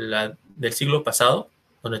del siglo pasado,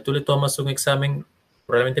 donde tú le tomas un examen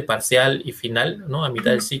probablemente parcial y final, ¿no? A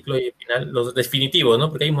mitad del ciclo y final, los definitivos, ¿no?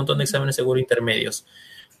 Porque hay un montón de exámenes seguro intermedios,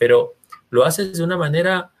 pero lo haces de una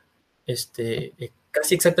manera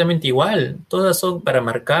casi exactamente igual. Todas son para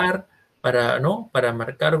marcar, ¿no? Para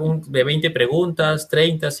marcar de 20 preguntas,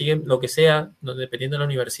 30, siguen lo que sea, dependiendo de la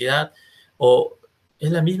universidad, o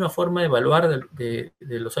es la misma forma de evaluar de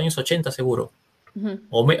los años 80 seguro,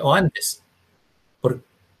 o antes. Porque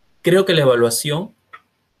creo que la evaluación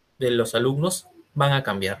de los alumnos van a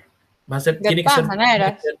cambiar. De todas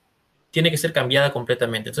maneras. Tiene que ser cambiada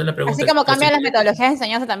completamente. Entonces la Así pregunta es, como cambian las metodologías de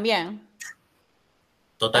enseñanza también.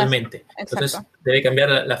 totalmente. Entonces Exacto. debe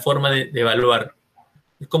cambiar la forma de evaluar.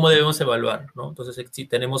 ¿Cómo debemos evaluar? ¿No? Entonces, si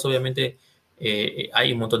tenemos obviamente,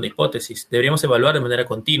 hay un montón de hipótesis. Deberíamos evaluar de manera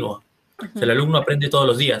continua. O sea, el alumno aprende todos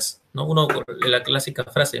los días, ¿no? La clásica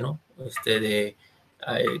frase, ¿no?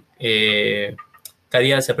 Cada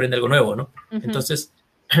día se aprende algo nuevo, ¿no? Entonces,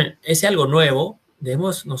 ese algo nuevo,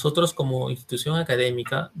 debemos nosotros como institución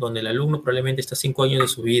académica, donde el alumno probablemente está 5 años de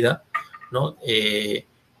su vida, ¿no?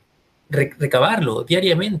 Recabarlo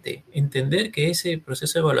diariamente, entender que ese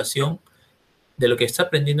proceso de evaluación de lo que está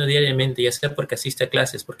aprendiendo diariamente, ya sea porque asiste a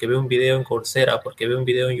clases, porque ve un video en Coursera, porque ve un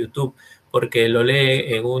video en YouTube, porque lo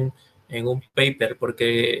lee en un paper,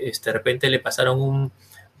 porque de repente le pasaron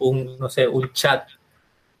no sé, un chat.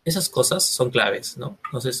 Esas cosas son claves, ¿no?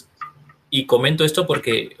 Entonces, y comento esto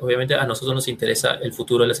porque obviamente a nosotros nos interesa el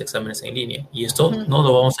futuro de los exámenes en línea y esto no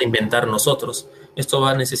lo vamos a inventar nosotros. Esto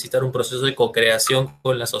va a necesitar un proceso de co-creación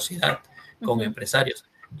con la sociedad, con empresarios.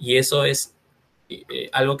 Y eso es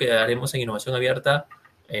algo que haremos en innovación abierta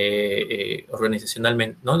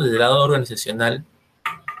organizacionalmente, ¿no? Desde el lado organizacional,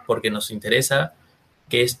 porque nos interesa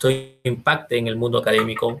que esto impacte en el mundo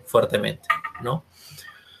académico fuertemente, ¿no?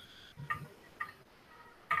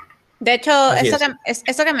 De hecho,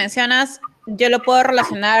 eso que mencionas, yo lo puedo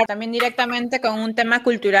relacionar también directamente con un tema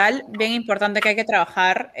cultural bien importante que hay que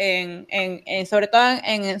trabajar sobre todo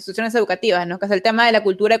en instituciones educativas, ¿no? Que es el tema de la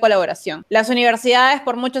cultura de colaboración. Las universidades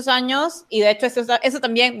por muchos años, y de hecho eso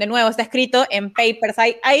también, de nuevo, está escrito en papers,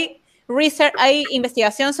 hay research, hay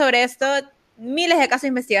investigación sobre esto, miles de casos de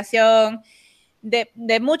investigación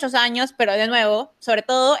de muchos años, pero de nuevo, sobre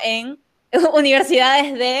todo en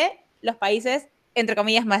universidades de los países entre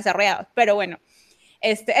comillas, más desarrollados. Pero bueno,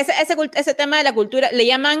 ese tema de la cultura, le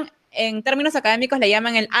llaman, en términos académicos, le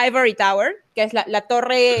llaman el Ivory Tower, que es la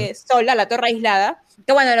torre sola, la torre aislada.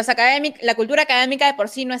 Que bueno, la cultura académica de por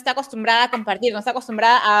sí no está acostumbrada a compartir, no está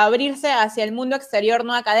acostumbrada a abrirse hacia el mundo exterior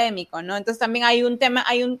no académico, ¿no? Entonces también hay un tema,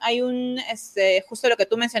 justo lo que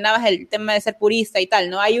tú mencionabas, el tema de ser purista y tal,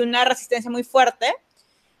 ¿no? Hay una resistencia muy fuerte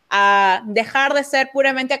a dejar de ser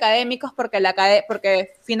puramente académicos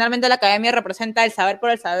porque finalmente la academia representa el saber por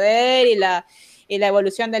el saber y la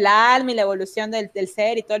evolución del alma y la evolución del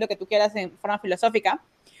ser y todo lo que tú quieras en forma filosófica.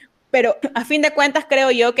 Pero a fin de cuentas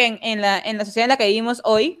creo yo que en la sociedad en la que vivimos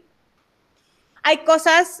hoy hay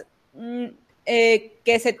cosas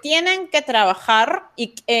que se tienen que trabajar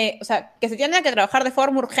o sea, que se tienen que trabajar de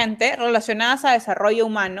forma urgente relacionadas a desarrollo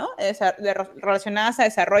humano, relacionadas a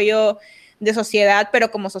desarrollo de sociedad, pero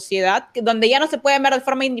como sociedad, donde ya no se pueden ver de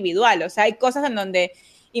forma individual. O sea, hay cosas en donde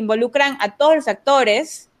involucran a todos los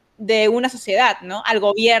actores de una sociedad, ¿no? Al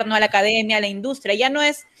gobierno, a la academia, a la industria. Ya no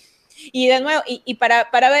es... Y de nuevo,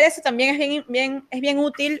 para ver eso también es bien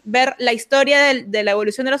útil ver la historia de la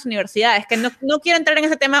evolución de las universidades, que no quiero entrar en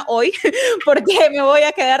ese tema hoy porque me voy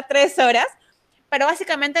a quedar 3 horas, pero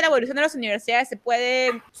básicamente la evolución de las universidades se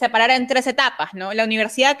puede separar en 3 etapas, ¿no? La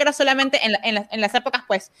universidad que era solamente en las épocas,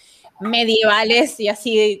 pues, medievales y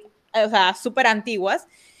así, o sea, súper antiguas,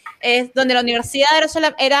 es donde la universidad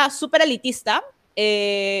era súper elitista,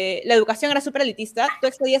 la educación era súper elitista, tú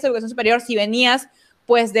accedías a educación superior si venías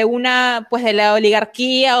pues de la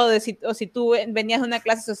oligarquía o si tú venías de una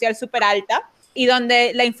clase social súper alta, y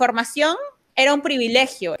donde la información era un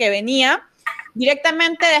privilegio que venía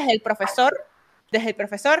directamente desde el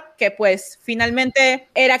profesor que pues finalmente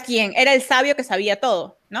era era el sabio que sabía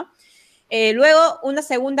todo, ¿no? Luego, una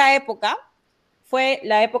segunda época fue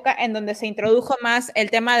la época en donde se introdujo más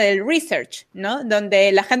el tema del research, ¿no?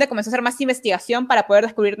 Donde la gente comenzó a hacer más investigación para poder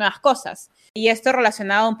descubrir nuevas cosas. Y esto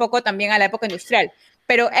relacionado un poco también a la época industrial.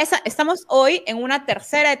 Pero estamos hoy en una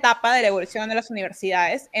tercera etapa de la evolución de las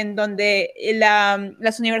universidades, en donde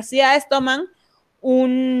las universidades toman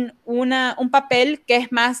un papel que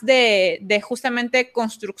es más de justamente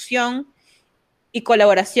construcción y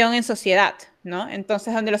colaboración en sociedad, ¿no?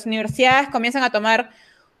 Entonces, donde las universidades comienzan a tomar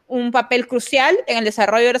un papel crucial en el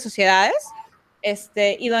desarrollo de las sociedades,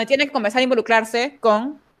 y donde tienen que comenzar a involucrarse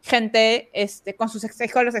con gente, con sus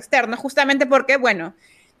stakeholders externos, justamente porque, bueno,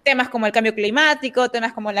 temas como el cambio climático,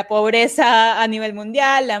 temas como la pobreza a nivel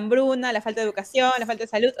mundial, la hambruna, la falta de educación, la falta de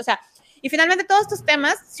salud, o sea, y finalmente todos estos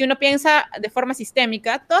temas, si uno piensa de forma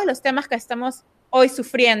sistémica, todos los temas que estamos hoy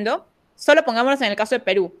sufriendo, solo pongámonos en el caso de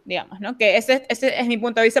Perú, digamos, ¿no? Que ese es mi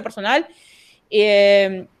punto de vista personal.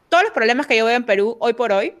 Todos los problemas que yo veo en Perú hoy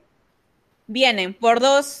por hoy vienen por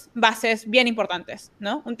 2 bases bien importantes,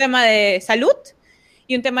 ¿no? Un tema de salud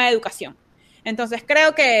y un tema de educación. Entonces,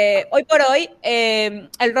 creo que hoy por hoy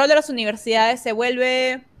el rol de las universidades se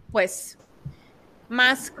vuelve, pues,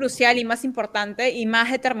 más crucial y más importante y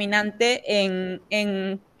más determinante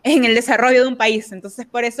en el desarrollo de un país. Entonces,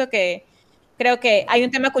 por eso que creo que hay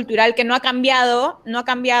un tema cultural que no ha cambiado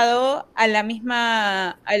a la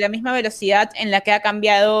misma velocidad en la que ha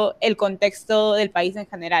cambiado el contexto del país en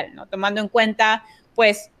general, ¿no? Tomando en cuenta,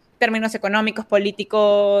 pues, términos económicos,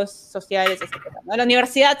 políticos, sociales, etcétera, ¿no? La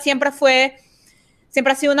universidad siempre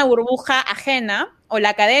ha sido una burbuja ajena, o la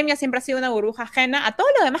academia siempre ha sido una burbuja ajena a todo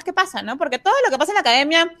lo demás que pasa, ¿no? Porque todo lo que pasa en la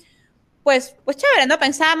academia, pues chévere, ¿no?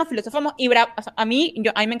 Pensamos, filosofamos, y o sea, a mí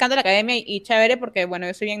me encanta la academia y chévere porque, bueno,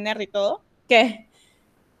 yo soy bien nerd y todo. ¿Qué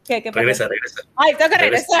pasó? Regresa. Ay, tengo que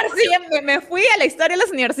regresar, sí, me fui a la historia de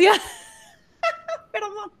las universidades.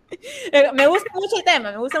 Perdón. Me gusta mucho el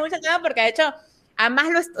tema porque, de hecho,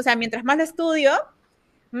 o sea, mientras más lo estudio,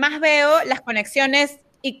 más veo las conexiones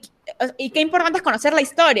y qué importante es conocer la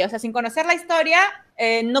historia. O sea, sin conocer la historia,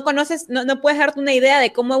 no puedes darte una idea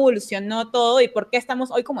de cómo evolucionó todo y por qué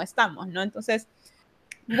estamos hoy como estamos, ¿no? Entonces,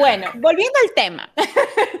 bueno, volviendo al tema.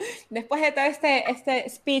 Después de todo este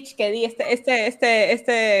speech que di,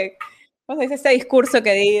 ¿cómo se dice? Este discurso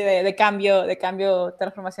que di de cambio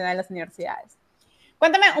transformacional en las universidades.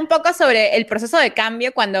 Cuéntame un poco sobre el proceso de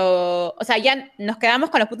cambio cuando, o sea, ya nos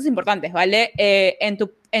quedamos con los puntos importantes, ¿vale?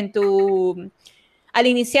 Al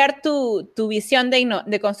iniciar tu visión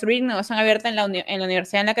de construir innovación abierta en la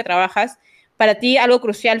universidad en la que trabajas, para ti algo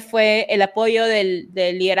crucial fue el apoyo del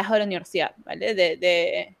liderazgo de la universidad, ¿vale?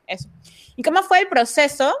 De eso. ¿Y cómo fue el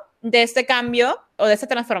proceso de este cambio o de esta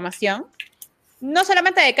transformación? No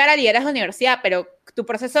solamente de cara al liderazgo de la universidad, pero tu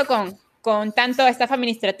proceso con tanto staff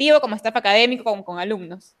administrativo como staff académico como con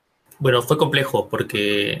alumnos. Bueno, fue complejo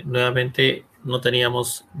porque nuevamente no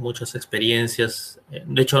teníamos muchas experiencias.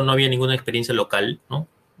 De hecho, no había ninguna experiencia local, ¿no?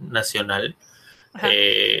 Nacional.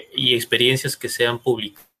 Y experiencias que sean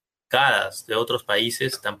publicadas de otros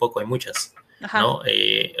países tampoco hay muchas, ¿no?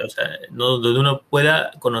 O sea, donde uno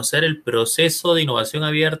pueda conocer el proceso de innovación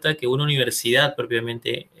abierta que una universidad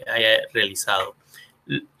propiamente haya realizado.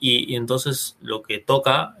 Y entonces lo que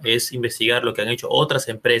toca es investigar lo que han hecho otras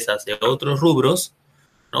empresas de otros rubros,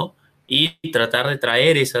 ¿no? Y tratar de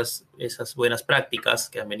traer esas buenas prácticas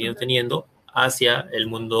que han venido teniendo hacia el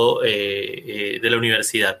mundo de la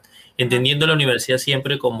universidad, entendiendo la universidad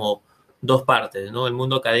siempre como 2 partes, ¿no? El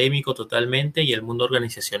mundo académico totalmente y el mundo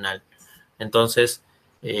organizacional. Entonces,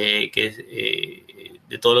 que es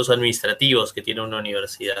de todos los administrativos que tiene una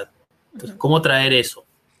universidad. Entonces, ¿cómo traer eso?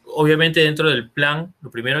 Obviamente dentro del plan,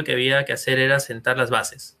 lo primero que había que hacer era sentar las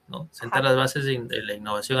bases, ¿no? Sentar las bases de la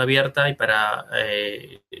innovación abierta, y para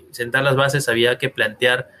sentar las bases había que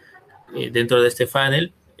plantear dentro de este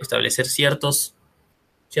funnel, establecer ciertas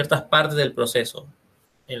partes del proceso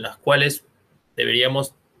en las cuales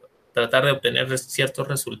deberíamos tratar de obtener ciertos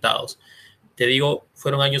resultados. Te digo,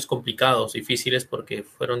 fueron años complicados, difíciles, porque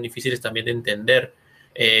fueron difíciles también de entender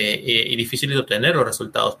y difíciles de obtener los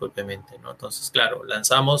resultados propiamente, ¿no? Entonces, claro,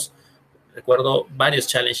 lanzamos, recuerdo, varios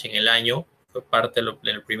challenges en el año, fue parte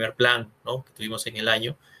del primer plan, ¿no?, que tuvimos en el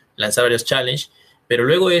año, lanzar varios challenges, pero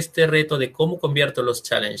luego este reto de cómo convierto los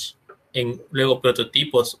challenges en luego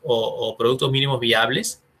prototipos o productos mínimos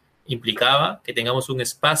viables, implicaba que tengamos un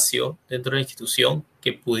espacio dentro de la institución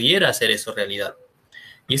que pudiera hacer eso realidad.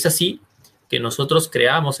 Y es así que nosotros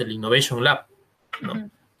creamos el Innovation Lab, ¿no?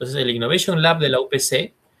 Entonces, el Innovation Lab de la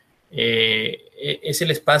UPC es el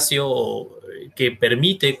espacio que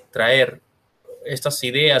permite traer estas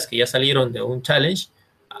ideas que ya salieron de un challenge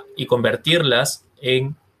y convertirlas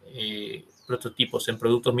en prototipos, en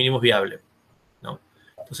productos mínimos viables, ¿no?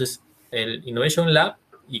 Entonces, el Innovation Lab,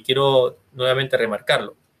 y quiero nuevamente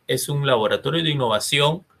remarcarlo, es un laboratorio de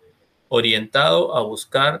innovación orientado a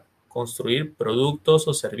buscar construir productos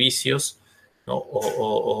o servicios, ¿no?,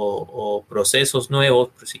 o procesos nuevos,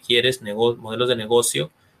 si quieres, modelos de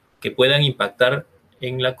negocio que puedan impactar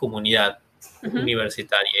en la comunidad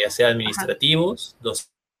universitaria, ya sea administrativos,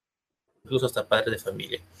 incluso hasta padres de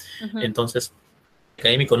familia. Entonces,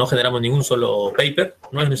 académico no generamos ningún solo paper,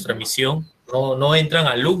 no es nuestra misión, no entran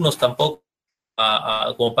alumnos tampoco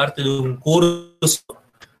como parte de un curso,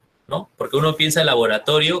 ¿no? Porque uno piensa el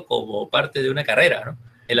laboratorio como parte de una carrera, ¿no?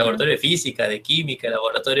 El laboratorio de física, de química, el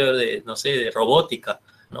laboratorio de, no sé, de robótica,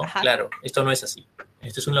 ¿no? Claro, esto no es así.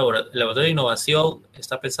 Este es un laboratorio de innovación,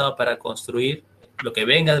 está pensado para construir lo que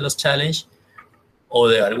venga de los challenges o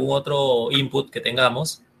de algún otro input que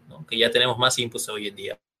tengamos, ¿no?, que ya tenemos más inputs hoy en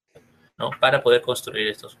día, ¿no?, para poder construir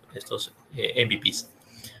estos MVPs.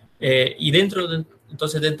 Y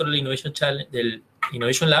entonces dentro del Innovation Challenge, del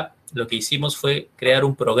Innovation Lab, lo que hicimos fue crear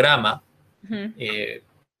un programa de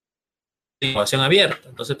innovación abierta.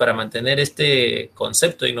 Entonces, para mantener este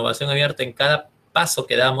concepto de innovación abierta en cada paso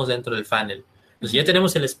que damos dentro del funnel. Entonces, ya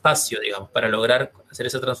tenemos el espacio, digamos, para lograr hacer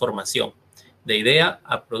esa transformación de idea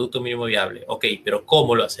a producto mínimo viable. Ok, pero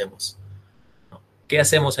 ¿cómo lo hacemos? ¿No? ¿Qué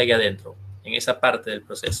hacemos ahí adentro, en esa parte del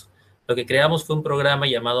proceso? Lo que creamos fue un programa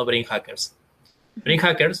llamado Brain Hackers. Brain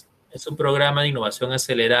Hackers es un programa de innovación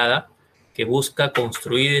acelerada que busca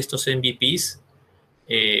construir estos MVPs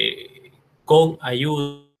con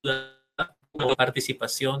ayuda o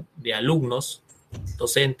participación de alumnos,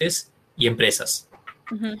 docentes y empresas.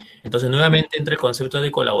 Entonces, nuevamente entra el concepto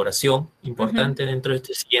de colaboración importante dentro de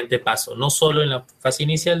este siguiente paso, no solo en la fase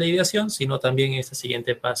inicial de ideación, sino también en este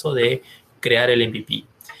siguiente paso de crear el MVP.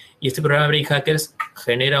 Y este programa Brain Hackers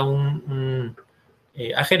genera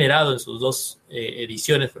ha generado en sus dos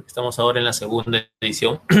ediciones, porque estamos ahora en la segunda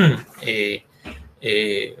edición,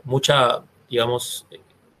 mucha, digamos,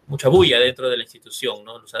 mucha bulla dentro de la institución,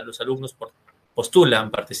 ¿no? Los alumnos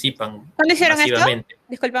postulan, participan ¿Cuándo hicieron masivamente. esto?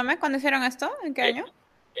 Discúlpame, ¿cuándo hicieron esto? ¿En qué año?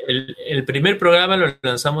 El primer programa lo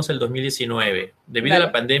lanzamos el 2019. Debido a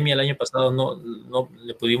la pandemia, el año pasado no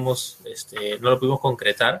lo pudimos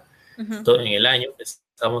concretar en el año.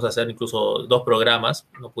 Empezamos a hacer incluso 2 programas,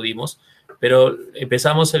 no pudimos, pero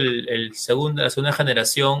empezamos la segunda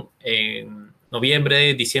generación en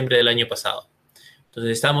noviembre, diciembre del año pasado.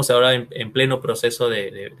 Entonces estamos ahora en pleno proceso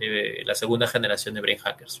de la segunda generación de Brain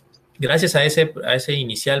Hackers. Gracias a ese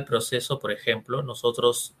inicial proceso, por ejemplo,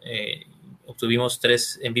 nosotros obtuvimos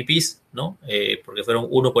 3 MVPs, ¿no? Porque fueron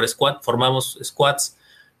uno por squad, formamos squads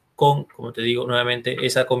con, como te digo nuevamente,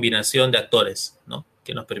 esa combinación de actores, ¿no?,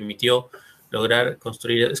 que nos permitió lograr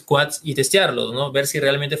construir squads y testearlos, ¿no?, ver si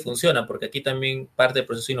realmente funcionan, porque aquí también parte del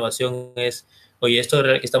proceso de innovación es, oye, esto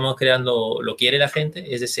que estamos creando, ¿lo quiere la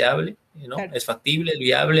gente? ¿Es deseable? ¿No? Claro. ¿Es factible? ¿Es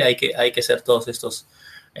viable? Hay que hacer todos estos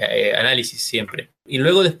análisis siempre. Y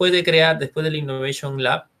luego después del Innovation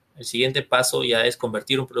Lab, el siguiente paso ya es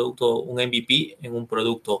convertir un MVP, en un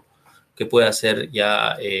producto que pueda ser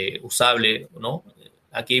ya usable, ¿no?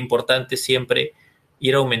 Aquí es importante siempre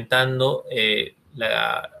ir aumentando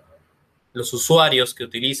los usuarios que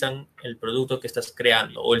utilizan el producto que estás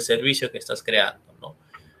creando o el servicio que estás creando, ¿no?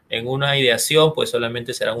 En una ideación, pues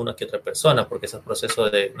solamente serán una que otra persona, porque es el proceso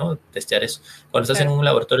de, ¿no?, testear eso. Cuando estás en un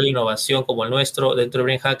laboratorio de innovación como el nuestro, dentro de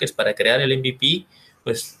Brain Hackers, para crear el MVP,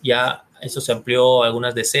 pues ya eso se amplió a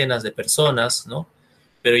algunas decenas de personas, ¿no?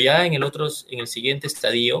 Pero ya en el siguiente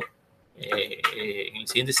estadio, en el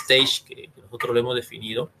siguiente stage que nosotros lo hemos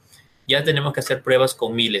definido, ya tenemos que hacer pruebas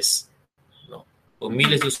con miles, ¿no? Con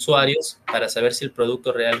miles de usuarios para saber si el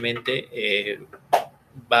producto realmente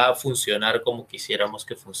va a funcionar como quisiéramos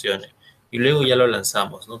que funcione. Y luego ya lo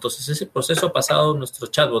lanzamos, ¿no? Entonces, ese proceso ha pasado nuestro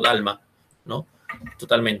chatbot Alma, ¿no?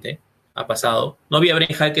 Totalmente, ha pasado. No había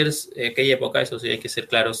brain hackers en aquella época, eso sí hay que ser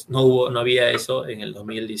claros. No había eso en el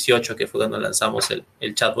 2018, que fue cuando lanzamos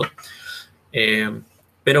el chatbot.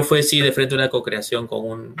 Pero fue, sí, de frente a una co-creación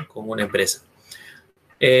con una empresa.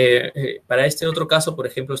 Para este otro caso, por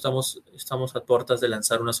ejemplo, estamos a puertas de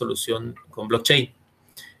lanzar una solución con blockchain,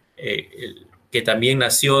 que también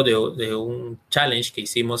nació de un challenge que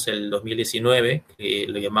hicimos el 2019, que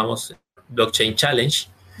lo llamamos Blockchain Challenge,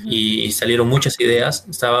 y salieron muchas ideas.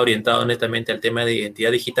 Estaba orientado netamente al tema de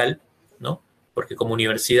identidad digital, ¿no? Porque como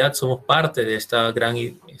universidad somos parte de esta gran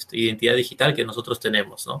identidad digital que nosotros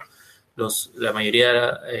tenemos, ¿no? La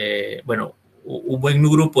mayoría, bueno, un buen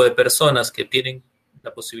grupo de personas que tienen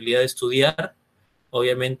la posibilidad de estudiar,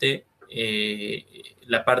 obviamente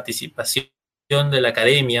la participación de la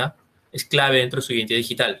academia es clave dentro de su identidad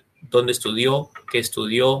digital. ¿Dónde estudió,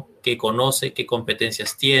 qué conoce, qué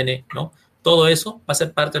competencias tiene, ¿no? Todo eso va a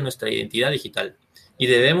ser parte de nuestra identidad digital. Y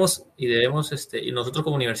y nosotros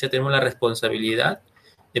como universidad tenemos la responsabilidad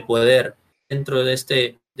de poder, dentro de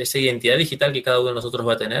esa identidad digital que cada uno de nosotros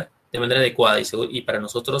va a tener, de manera adecuada y para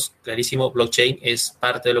nosotros, clarísimo, blockchain es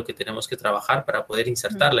parte de lo que tenemos que trabajar para poder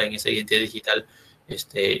insertarla en esa identidad digital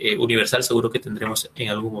universal, seguro que tendremos en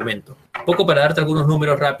algún momento. Un poco para darte algunos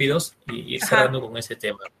números rápidos y ir cerrando con ese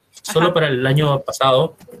tema. Solo para el año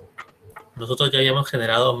pasado, nosotros ya habíamos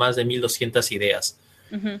generado más de 1.200 ideas.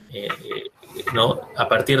 ¿No? A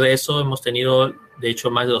partir de eso hemos tenido, de hecho,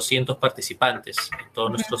 más de 200 participantes en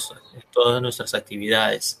todas nuestras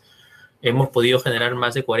actividades. Hemos podido generar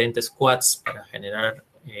más de 40 squads para generar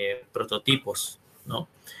prototipos, ¿no?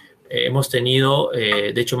 Hemos tenido,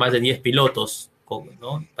 de hecho, más de 10 pilotos,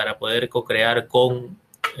 ¿no? Para poder co-crear con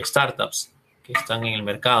startups que están en el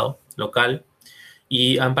mercado local,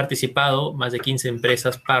 y han participado más de 15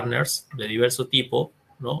 empresas partners de diverso tipo,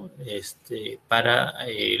 ¿no? Para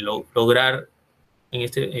lograr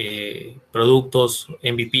productos,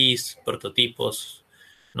 MVPs, prototipos,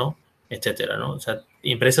 ¿no? Etcétera, ¿no? O sea,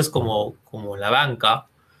 empresas como la banca,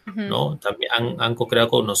 ¿no? También han co-creado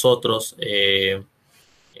con nosotros,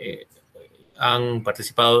 han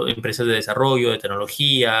participado empresas de desarrollo, de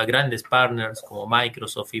tecnología, grandes partners como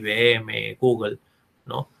Microsoft, IBM, Google,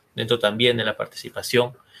 ¿no? Dentro también de la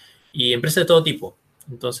participación, y empresas de todo tipo.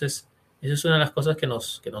 Entonces, esa es una de las cosas que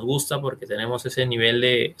nos gusta, porque tenemos ese nivel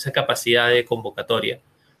esa capacidad de convocatoria,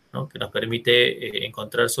 ¿no? Que nos permite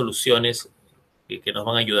encontrar soluciones que nos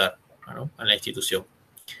van a ayudar, ¿no? A la institución.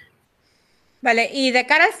 Vale, y de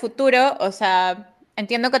cara al futuro, o sea,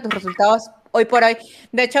 entiendo que tus resultados hoy por hoy,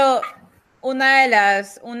 de hecho, una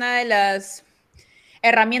de las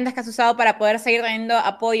herramientas que has usado para poder seguir teniendo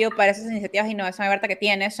apoyo para esas iniciativas de innovación abierta que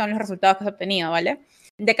tienes son los resultados que has obtenido, ¿vale?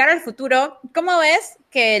 De cara al futuro, ¿cómo ves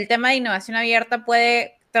que el tema de innovación abierta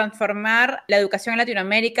puede transformar la educación en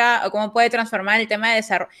Latinoamérica, o cómo puede transformar el tema de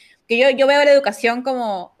desarrollo? Que yo veo la educación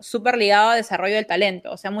como súper ligado al desarrollo del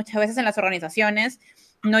talento. O sea, muchas veces en las organizaciones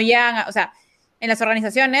no llegan o sea, en las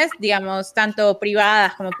organizaciones, digamos, tanto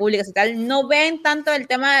privadas como públicas y tal, no ven tanto el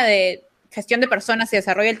tema de gestión de personas y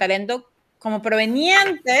desarrollo del talento como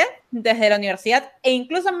proveniente desde la universidad, e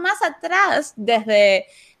incluso más atrás desde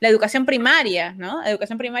la educación primaria, ¿no?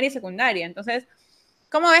 Educación primaria y secundaria. Entonces,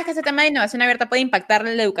 ¿cómo ves que ese tema de innovación abierta puede impactar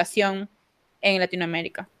la educación en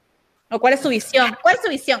Latinoamérica? ¿O cuál es tu visión? ¿Cuál es tu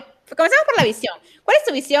visión? Comencemos por la visión. ¿Cuál es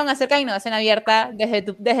tu visión acerca de innovación abierta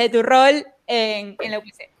desde tu rol en la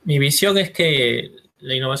UPC? Mi visión es que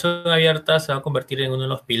la innovación abierta se va a convertir en uno de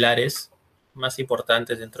los pilares más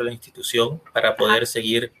importantes dentro de la institución para poder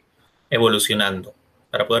seguir evolucionando,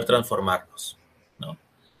 para poder transformarnos, ¿no?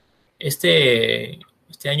 Este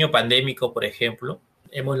año pandémico, por ejemplo,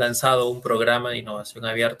 hemos lanzado un programa de innovación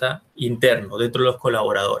abierta interno dentro de los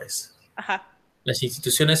colaboradores. Ajá. Las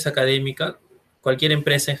instituciones académicas, cualquier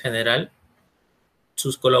empresa en general,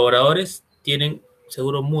 sus colaboradores tienen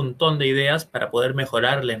seguro un montón de ideas para poder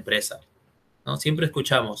mejorar la empresa, ¿no? Siempre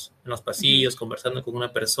escuchamos en los pasillos, conversando con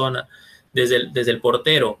una persona, desde el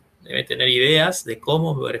portero, debe tener ideas de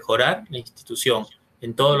cómo mejorar la institución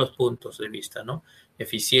en todos los puntos de vista, ¿no?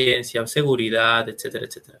 Eficiencia, seguridad, etcétera,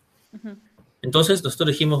 etcétera. Entonces nosotros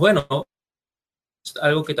dijimos, bueno,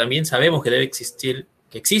 algo que también sabemos que debe existir,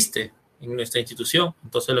 que existe en nuestra institución.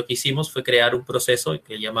 Entonces lo que hicimos fue crear un proceso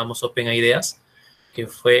que llamamos Open Ideas, que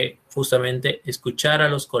fue justamente escuchar a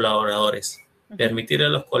los colaboradores, permitirle a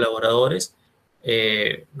los colaboradores,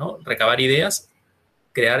 ¿no? Recabar ideas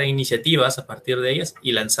crear iniciativas a partir de ellas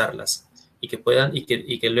y lanzarlas. Y que puedan,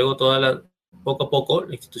 y que luego poco a poco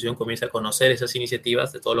la institución comience a conocer esas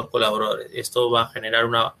iniciativas de todos los colaboradores. Esto va a generar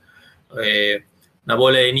una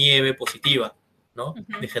bola de nieve positiva, ¿no?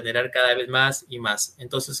 De generar cada vez más y más.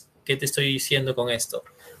 Entonces, ¿qué te estoy diciendo con esto?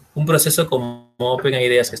 Un proceso como Open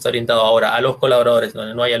Ideas que está orientado ahora a los colaboradores,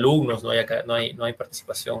 donde no hay alumnos, no hay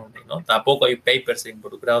participación, ¿no? Tampoco hay papers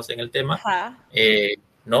involucrados en el tema,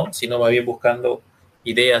 ¿no? Sino más bien buscando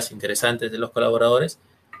ideas interesantes de los colaboradores,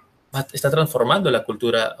 está transformando la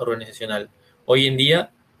cultura organizacional. Hoy en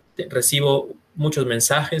día recibo muchos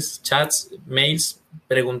mensajes, chats, mails,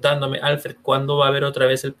 preguntándome, Alfred, ¿cuándo va a haber otra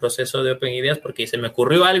vez el proceso de Open Ideas? Porque se me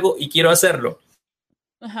ocurrió algo y quiero hacerlo.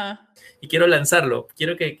 Y quiero lanzarlo.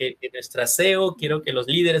 Quiero que nuestra CEO, quiero que los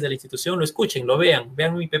líderes de la institución lo escuchen, lo vean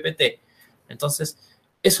mi PPT. Entonces,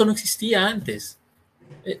 eso no existía antes.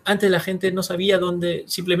 Antes la gente no sabía dónde,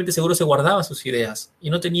 simplemente seguro se guardaba sus ideas y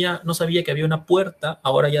no sabía que había una puerta,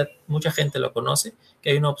 ahora ya mucha gente lo conoce,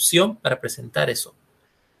 que hay una opción para presentar eso,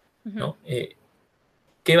 ¿no?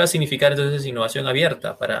 ¿Qué va a significar entonces innovación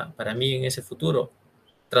abierta para mí en ese futuro?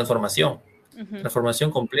 Transformación,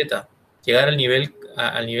 transformación completa, llegar al nivel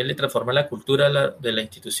de transformar la cultura de la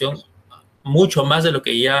institución, mucho más de lo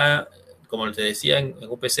que ya, como te decía, en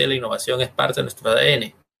UPC la innovación es parte de nuestro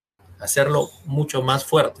ADN, hacerlo mucho más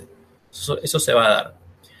fuerte. Eso se va a dar.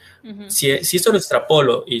 Si esto lo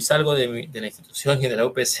extrapolo y salgo de la institución y de la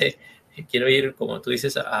UPC, quiero ir, como tú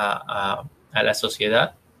dices, a la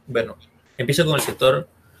sociedad. Bueno, empiezo con el sector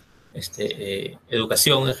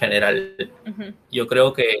educación en general. Yo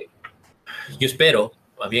creo que, yo espero,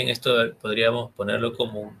 más bien esto podríamos ponerlo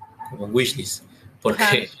como un wishlist,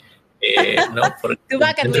 porque, ¿no? Porque tu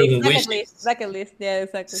bucket list, yeah,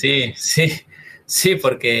 exactly. Sí,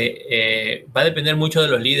 porque va a depender mucho de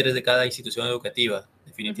los líderes de cada institución educativa,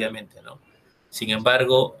 definitivamente, ¿no? Sin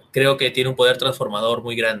embargo, creo que tiene un poder transformador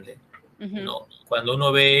muy grande, ¿no? Cuando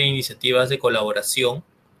uno ve iniciativas de colaboración,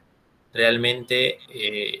 realmente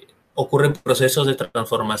ocurren procesos de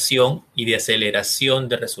transformación y de aceleración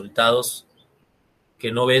de resultados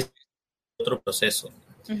que no ves en otro proceso.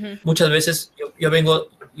 Muchas veces,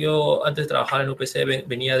 yo antes de trabajar en UPC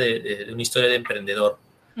venía de una historia de emprendedor.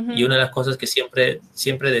 Y una de las cosas que siempre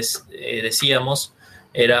decíamos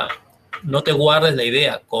era, no te guardes la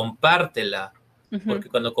idea, compártela. Porque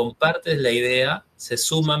cuando compartes la idea, se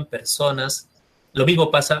suman personas. Lo mismo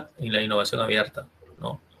pasa en la innovación abierta,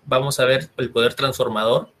 ¿no? Vamos a ver el poder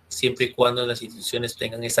transformador siempre y cuando las instituciones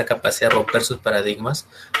tengan esa capacidad de romper sus paradigmas,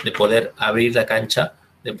 de poder abrir la cancha,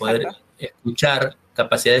 de poder escuchar,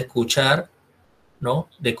 capacidad de escuchar, ¿no?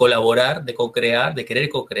 De colaborar, de co-crear, de querer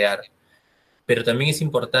co-crear. Pero también es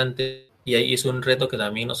importante, y ahí es un reto que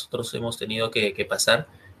también nosotros hemos tenido que pasar,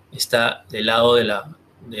 está del lado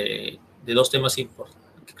de dos temas que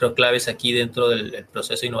creo claves aquí dentro del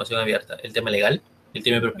proceso de innovación abierta, el tema legal y el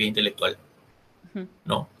tema de propiedad intelectual.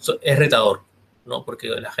 ¿No? Es retador, ¿no? Porque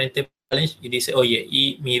la gente y dice, oye,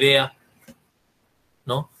 y mi idea,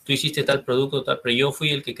 ¿no? Tú hiciste tal producto, tal, pero yo fui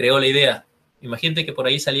el que creó la idea. Imagínate que por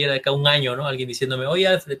ahí saliera de acá un año, ¿no? Alguien diciéndome, oye,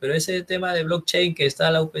 Alfred, pero ese tema de blockchain que está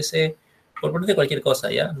en la UPC, por ponerte cualquier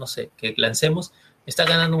cosa, ¿ya? No sé, que lancemos, está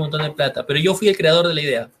ganando un montón de plata, pero yo fui el creador de la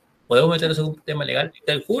idea. ¿Podemos meternos en un tema legal?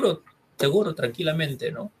 Te juro, seguro,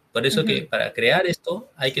 tranquilamente, ¿no? Por eso que para crear esto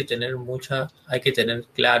hay que tener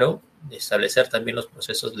claro, establecer también los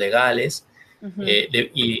procesos legales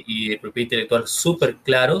y de propiedad intelectual súper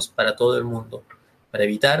claros para todo el mundo, para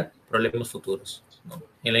evitar problemas futuros, ¿no?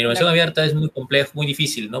 En la innovación abierta es muy complejo, muy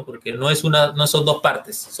difícil, ¿no? Porque no son dos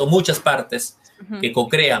partes, son muchas partes que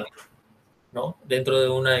co-crean, ¿no? Dentro de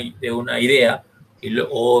una idea,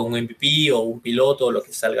 o un MVP, o un piloto, o lo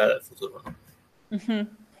que salga al futuro, ¿no?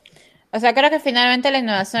 O sea, creo que finalmente la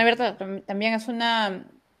innovación abierta también es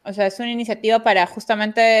es una iniciativa para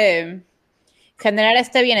justamente generar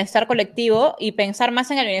este bienestar colectivo y pensar más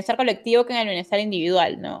en el bienestar colectivo que en el bienestar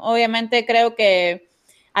individual, ¿no? Obviamente creo que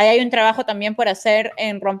ahí hay un trabajo también por hacer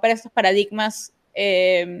en romper estos paradigmas.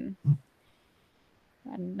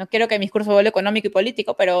 No quiero que mi discurso vuelva económico y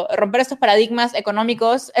político, pero romper estos paradigmas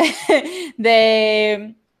económicos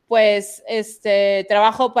de, pues,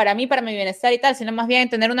 trabajo para mí, para mi bienestar y tal, sino más bien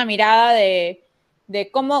tener una mirada de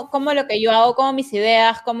cómo lo que yo hago, cómo mis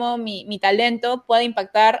ideas, cómo mi talento puede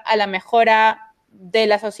impactar a la mejora de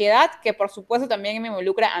la sociedad, que por supuesto también me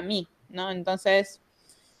involucra a mí, ¿no? Entonces,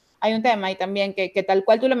 hay un tema ahí también que tal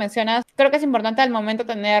cual tú lo mencionas, creo que es importante al momento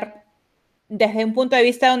tener desde un punto de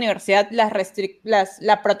vista de universidad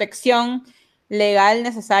la protección legal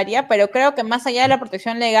necesaria, pero creo que más allá de la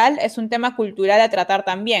protección legal es un tema cultural a tratar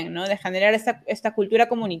también, ¿no? De generar esta cultura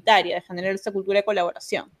comunitaria, de generar esta cultura de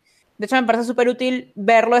colaboración. De hecho, me parece súper útil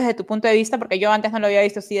verlo desde tu punto de vista, porque yo antes no lo había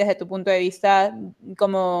visto así desde tu punto de vista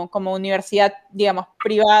como universidad, digamos,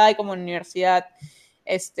 privada y como universidad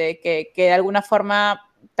que de alguna forma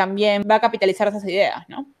también va a capitalizar esas ideas,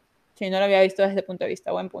 ¿no? Sí, no lo había visto desde ese punto de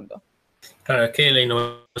vista. Buen punto. Claro, es que la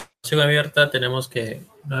innovación abierta tenemos que,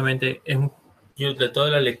 nuevamente, de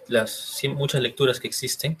todas muchas lecturas que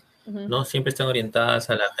existen, ¿no? Siempre están orientadas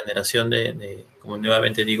a la generación como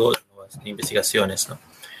nuevamente digo, de investigaciones, ¿no?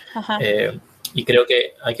 Ajá. Y creo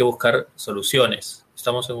que hay que buscar soluciones.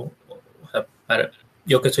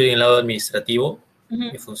 Yo que estoy en el lado administrativo,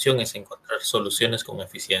 mi función es encontrar soluciones con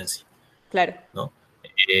eficiencia, Claro. ¿no?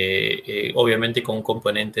 Obviamente con un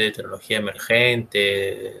componente de tecnología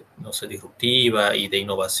emergente, no sé, disruptiva y de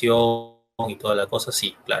innovación y toda la cosa,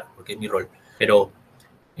 sí, claro, porque es mi rol. Pero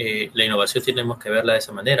la innovación tenemos que verla de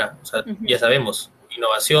esa manera. O sea, ya sabemos,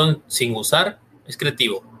 innovación sin usar es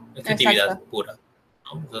creatividad Exacto. pura,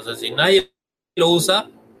 ¿no? Entonces, si nadie lo usa,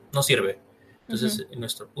 no sirve. Entonces, en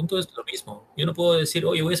nuestro punto es lo mismo. Yo no puedo decir,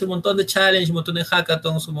 oye, voy a hacer un montón de challenges, un montón de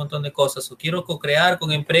hackathons, un montón de cosas, o quiero co-crear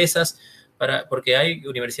con empresas, porque hay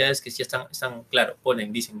universidades que sí están claro,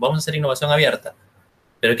 dicen, vamos a hacer innovación abierta.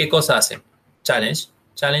 Pero ¿qué cosa hacen?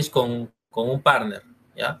 Challenge con un partner,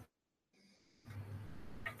 ¿ya?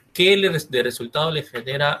 ¿Qué de resultado le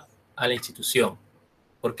genera a la institución?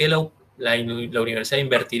 ¿Por qué la universidad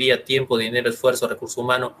invertiría tiempo, dinero, esfuerzo, recurso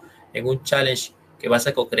humano en un challenge que vas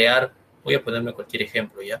a co-crear? Voy a ponerme cualquier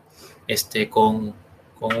ejemplo, ¿ya? Con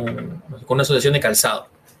una asociación de calzado.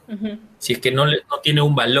 Si es que no tiene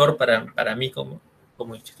un valor para mí como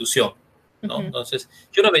institución, ¿no? Entonces,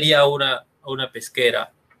 yo no vería a una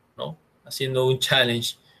pesquera, ¿no? Haciendo un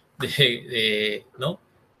challenge ¿no?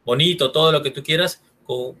 Bonito, todo lo que tú quieras,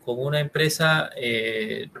 con una empresa,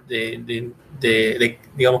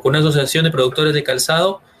 digamos, con una asociación de productores de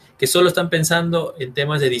calzado que solo están pensando en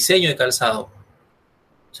temas de diseño de calzado.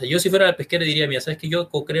 O sea, yo si fuera la pesquera diría, mira, ¿sabes que yo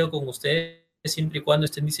co-creo con ustedes siempre y cuando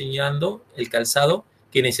estén diseñando el calzado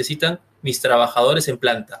que necesitan mis trabajadores en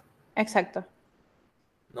planta? Exacto.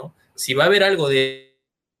 ¿No? Si va a haber algo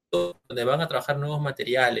donde van a trabajar nuevos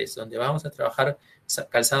materiales, donde vamos a trabajar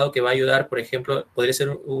calzado que va a ayudar, por ejemplo, podría ser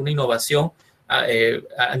una innovación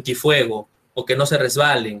antifuego o que no se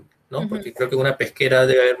resbalen, ¿no? Porque creo que en una pesquera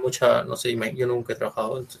debe haber mucha, no sé, yo nunca he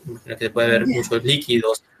trabajado, imagino que puede haber muchos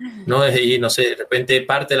líquidos, ¿no? Y no sé, de repente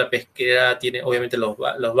parte de la pesquera tiene obviamente los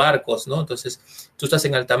barcos, ¿no? Entonces tú estás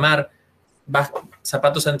en alta mar,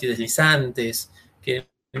 zapatos antideslizantes, que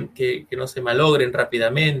no se malogren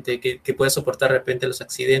rápidamente, que pueda soportar de repente los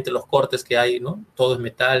accidentes, los cortes que hay, ¿no? Todo es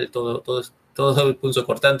metal, todo es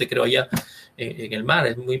punzocortante, creo, allá en el mar,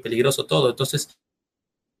 es muy peligroso todo. Entonces,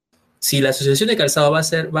 si la asociación de calzado va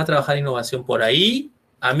a trabajar innovación por ahí,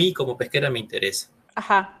 a mí como pesquera me interesa,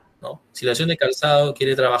 Ajá. ¿no? Si la asociación de calzado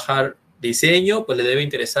quiere trabajar diseño, pues le debe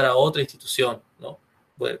interesar a otra institución, ¿no?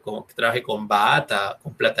 Pues, como que trabaje con bata,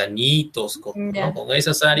 con platanitos, ¿no? Con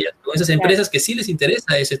esas áreas, con esas empresas que sí les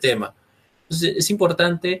interesa ese tema. Entonces, es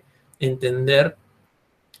importante entender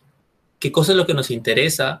qué cosa es lo que nos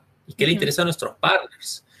interesa y qué le interesa a nuestros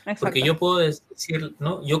partners. Porque Exacto. yo puedo decir,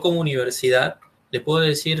 ¿no? Yo como universidad le puedo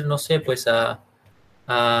decir, no sé, pues a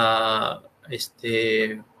no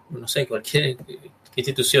sé, cualquier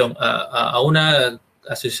institución, a una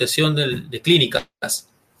asociación de clínicas.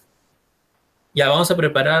 Ya vamos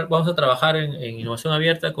a trabajar en innovación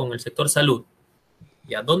abierta con el sector salud.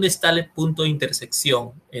 Ya, ¿dónde está el punto de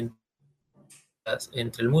intersección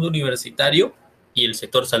entre el mundo universitario y el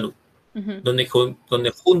sector salud? Donde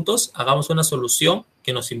juntos hagamos una solución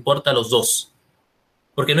que nos importa a los dos.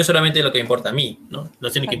 Porque no es solamente lo que importa a mí, ¿no?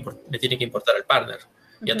 Le tiene que importar al partner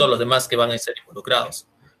y a todos los demás que van a ser involucrados,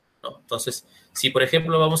 ¿no? Entonces, si por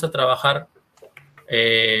ejemplo vamos a trabajar,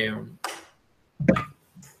 te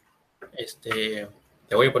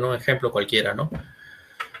voy a poner un ejemplo cualquiera, ¿no?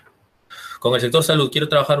 Con el sector salud quiero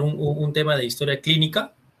trabajar un tema de historia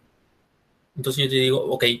clínica, entonces yo te digo,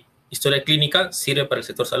 ok, historia clínica sirve para el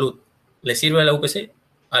sector salud. ¿Le sirve a la UPC?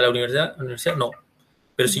 ¿A la universidad? ¿A la universidad? No.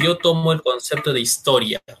 Pero si yo tomo el concepto de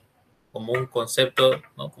historia como un concepto,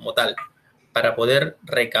 ¿no? Como tal, para poder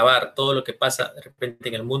recabar todo lo que pasa de repente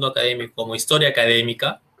en el mundo académico como historia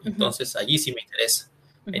académica, entonces allí sí me interesa.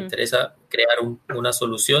 Me interesa crear una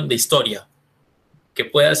solución de historia que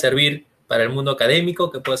pueda servir para el mundo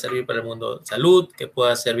académico, que pueda servir para el mundo de salud, que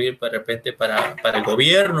pueda servir de repente para el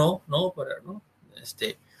gobierno, ¿no?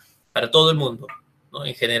 Para todo el mundo, ¿no?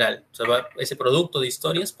 En general. O sea, ese producto de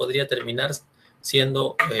historias podría terminar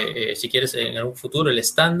siendo, si quieres, en algún futuro el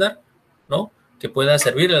estándar, ¿no? Que pueda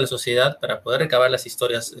servir a la sociedad para poder recabar las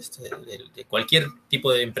historias de cualquier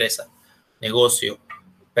tipo de empresa, negocio,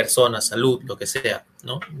 personas, salud, lo que sea,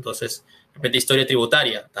 ¿no? Entonces, de repente historia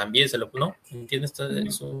tributaria, también se lo, ¿no? ¿Entiendes?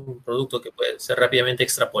 Es un producto que puede ser rápidamente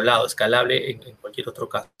extrapolado, escalable en cualquier otro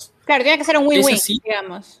caso. Claro, tiene que ser un Es win-win, así.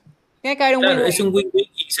 digamos. Tiene que haber un Claro, es win-win. un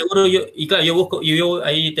win-win y seguro y claro, yo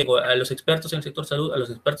ahí tengo a los expertos en el sector salud, a los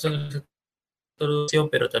expertos en el sector educación,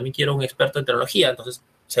 pero también quiero un experto en tecnología, entonces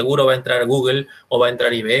seguro va a entrar Google o va a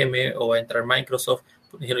entrar IBM o va a entrar Microsoft.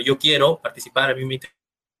 Dijeron, yo quiero participar, a mí me interesa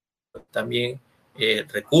también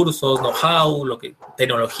recursos, know-how,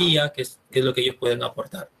 tecnología, que es lo que ellos pueden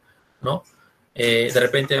aportar, ¿no? De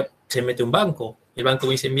repente se mete un banco, el banco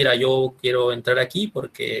me dice, mira, yo quiero entrar aquí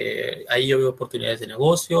porque ahí yo veo oportunidades de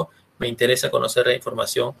negocio, me interesa conocer la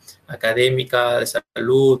información académica, de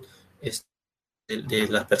salud, de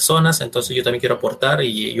las personas, entonces yo también quiero aportar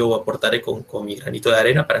y yo aportaré con mi granito de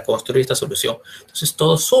arena para construir esta solución. Entonces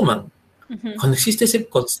todos suman. Cuando existe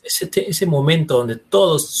ese momento donde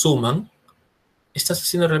todos suman, estás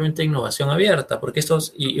haciendo realmente innovación abierta, porque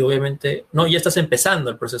y obviamente, no, ya estás empezando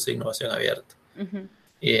el proceso de innovación abierta.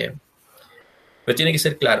 Eh, pero tiene que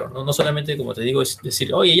ser claro, ¿no? No solamente, como te digo, es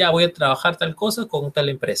decir, oye, ya voy a trabajar tal cosa con tal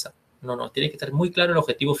empresa. No, tiene que estar muy claro el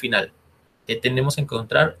objetivo final, que tenemos que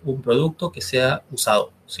encontrar un producto que sea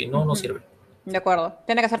usado, si no, no sirve. De acuerdo.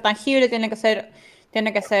 Tiene que ser tangible, tiene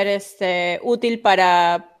que ser útil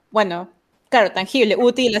para, bueno, claro, tangible,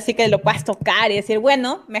 útil, así que lo puedas tocar y decir,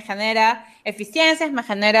 bueno, me genera eficiencias, me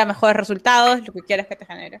genera mejores resultados, lo que quieras que te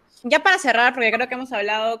genere. Ya para cerrar, porque creo que hemos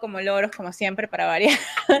hablado como logros, como siempre, para variar.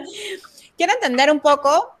 Quiero entender un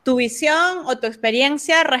poco tu visión o tu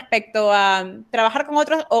experiencia respecto a trabajar con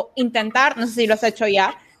otros o intentar, no sé si lo has hecho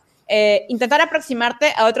ya, intentar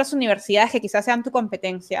aproximarte a otras universidades que quizás sean tu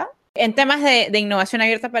competencia en temas de innovación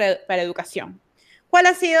abierta para educación. ¿Cuál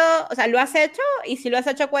ha sido, o sea, lo has hecho? Y si lo has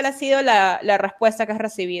hecho, ¿cuál ha sido la respuesta que has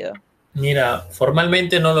recibido? Mira,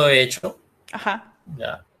 formalmente no lo he hecho. Ajá.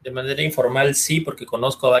 Ya. De manera informal sí, porque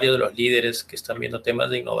conozco a varios de los líderes que están viendo temas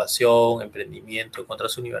de innovación, emprendimiento con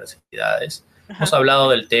otras universidades. Hemos Ajá. hablado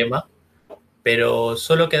del tema, pero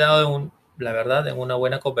solo he quedado la verdad, en una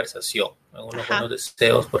buena conversación, en unos buenos Ajá.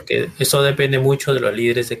 deseos, porque eso depende mucho de los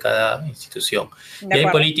líderes de cada institución. De Y hay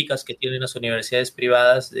acuerdo. políticas que tienen las universidades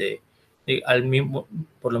privadas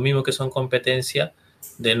por lo mismo que son competencia,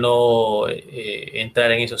 de no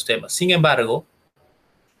entrar en esos temas. Sin embargo,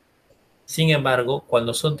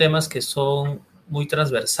 cuando son temas que son muy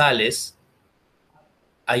transversales,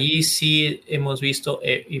 allí sí hemos visto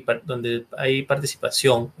donde hay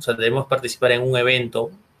participación, o sea, debemos participar en un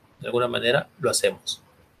evento, de alguna manera, lo hacemos,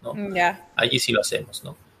 ¿no? Ya. Allí sí lo hacemos,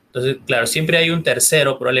 ¿no? Entonces, claro, siempre hay un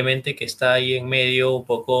tercero probablemente que está ahí en medio un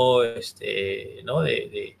poco, ¿no?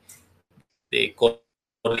 De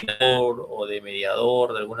coordinador o de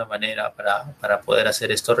mediador de alguna manera para poder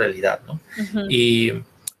hacer esto realidad, ¿no? Ujú.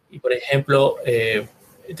 Y por ejemplo,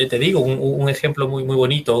 te digo un ejemplo muy, muy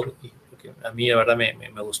bonito, que a mí la verdad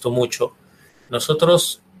me gustó mucho.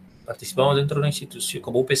 Nosotros participamos dentro de una institución,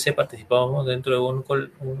 como UPC participamos dentro de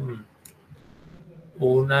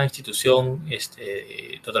una institución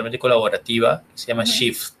totalmente colaborativa que se llama Ujú.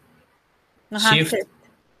 Shift. Ajá, sí. Shift,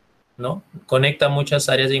 ¿no? Conecta muchas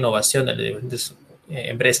áreas de innovación de diferentes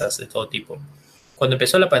empresas de todo tipo. Cuando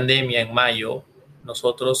empezó la pandemia en mayo,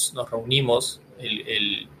 nosotros nos reunimos,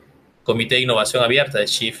 el Comité de Innovación Abierta de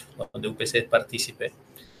Shift, donde UPC es partícipe,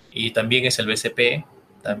 y también es el BCP, Ujú.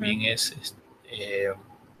 también es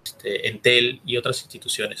Entel y otras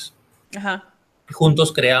instituciones. Ajá. Y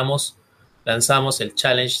juntos lanzamos el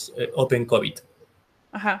Challenge Open COVID.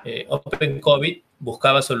 Ajá. Open COVID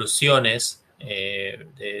buscaba soluciones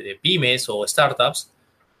de pymes o startups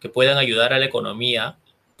que puedan ayudar a la economía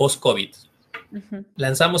post-COVID. Ujú.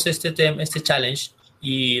 Lanzamos este challenge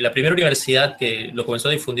y la primera universidad que lo comenzó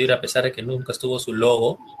a difundir, a pesar de que nunca estuvo su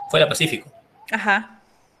logo, fue la Pacífico, Ajá.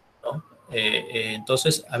 ¿no?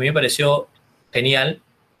 Entonces, a mí me pareció genial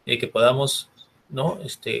que podamos, ¿no?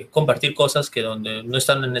 Compartir cosas que donde no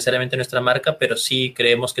están necesariamente en nuestra marca, pero sí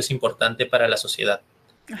creemos que es importante para la sociedad.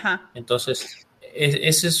 Ajá. Entonces,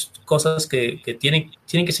 esas cosas que tienen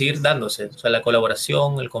que seguir dándose. O sea, la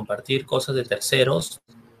colaboración, el compartir cosas de terceros,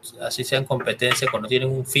 así sean competencia, cuando tienen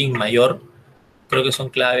un fin mayor, creo que son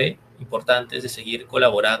clave importantes de seguir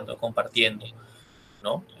colaborando, compartiendo,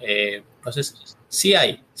 ¿no? Entonces, sí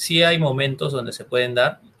hay momentos donde se pueden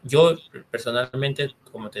dar. Yo personalmente,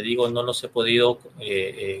 como te digo, no los he podido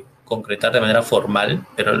concretar de manera formal,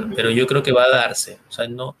 pero yo creo que va a darse. O sea,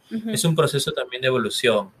 no, Ujú. es un proceso también de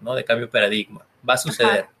evolución, ¿no? De cambio de paradigma. Va a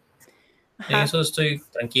suceder. Ajá. En Ajá. eso estoy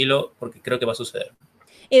tranquilo porque creo que va a suceder.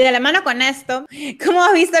 Y de la mano con esto, ¿cómo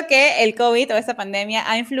has visto que el COVID o esta pandemia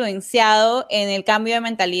ha influenciado en el cambio de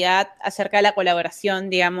mentalidad acerca de la colaboración,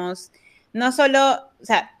 digamos? No solo o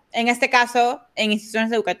sea, en este caso, en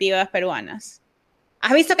instituciones educativas peruanas.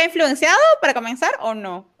 ¿Has visto que ha influenciado para comenzar o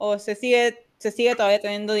no? ¿O se sigue todavía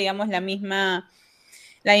teniendo, digamos, la misma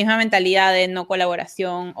mentalidad de no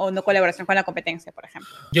colaboración o no colaboración con la competencia, por ejemplo?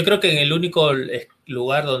 Yo creo que en el único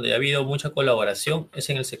lugar donde ha habido mucha colaboración es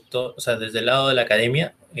en el sector, o sea, desde el lado de la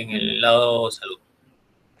academia, en el lado salud,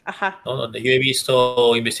 Ajá. ¿no? Donde yo he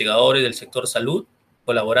visto investigadores del sector salud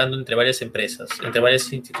colaborando entre varias empresas, entre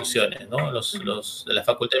varias instituciones, ¿no? Los de la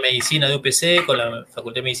Facultad de Medicina de UPC con la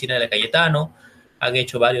Facultad de Medicina de la Cayetano han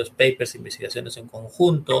hecho varios papers, investigaciones en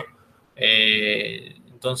conjunto.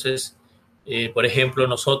 Entonces, por ejemplo,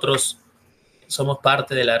 nosotros somos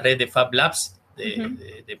parte de la red de Fab Labs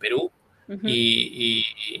de Perú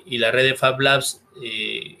y la red de Fab Labs,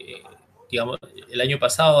 digamos, el año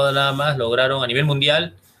pasado nada más lograron a nivel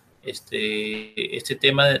mundial este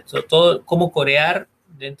tema de todo, cómo corear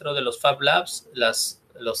dentro de los Fab Labs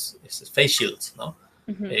los face shields, ¿no?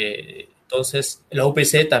 Entonces, la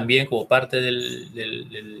UPC también como parte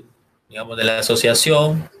digamos, de la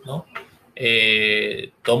asociación, ¿no?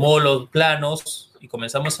 Tomó los planos y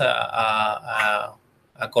comenzamos a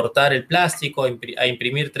cortar el plástico, a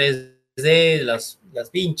imprimir 3D,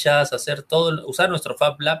 las vinchas, hacer todo, usar nuestro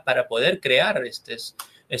Fab Lab para poder crear estos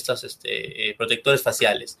protectores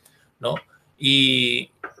faciales, ¿no? Y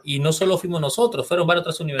no solo fuimos nosotros, fueron varias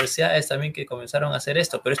otras universidades también que comenzaron a hacer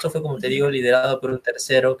esto, pero esto fue, como te digo, liderado por un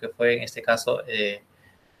tercero, que fue en este caso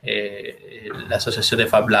la asociación de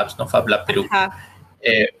Fab Labs, ¿no? Fab Lab Perú.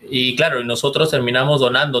 Y claro, nosotros terminamos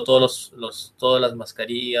donando todas las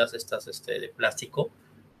mascarillas estas de plástico,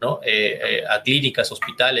 ¿no? A clínicas,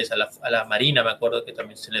 hospitales, a la Marina, me acuerdo que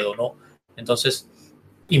también se le donó. Entonces,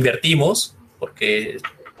 invertimos porque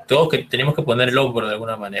tenemos que poner el hombro de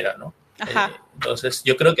alguna manera, ¿no? Entonces,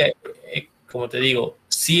 yo creo que, como te digo,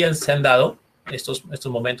 sí se han dado estos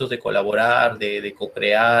momentos de colaborar, de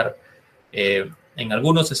co-crear, en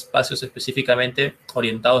algunos espacios específicamente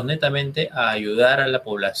orientados netamente a ayudar a la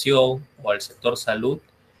población o al sector salud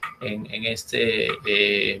en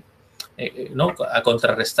 ¿no? A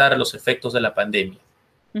contrarrestar los efectos de la pandemia.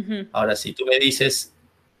 Ahora, si tú me dices,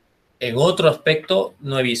 en otro aspecto,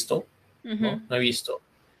 no he visto, ¿no? No he visto.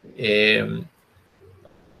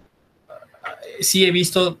 Sí he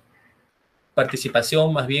visto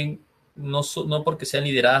participación, más bien, no porque sean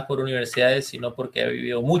lideradas por universidades, sino porque ha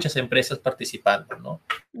habido muchas empresas participando, ¿no?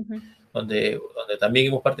 Donde también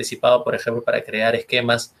hemos participado, por ejemplo, para crear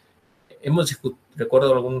esquemas.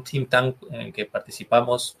 Recuerdo algún think tank en el que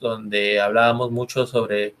participamos donde hablábamos mucho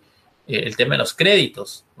sobre el tema de los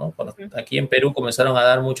créditos, ¿no? Aquí en Perú comenzaron a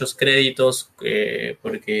dar muchos créditos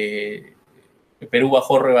porque Perú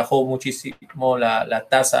rebajó muchísimo la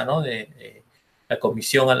tasa, ¿no? de la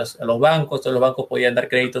comisión a los bancos. Todos los bancos podían dar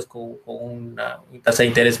créditos con una tasa de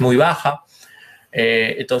interés muy baja.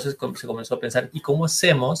 Entonces se comenzó a pensar, ¿y cómo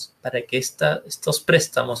hacemos para que estos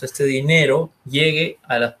préstamos, este dinero, llegue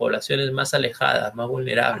a las poblaciones más alejadas, más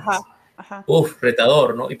vulnerables?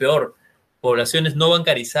 Retador, ¿no? Y peor, poblaciones no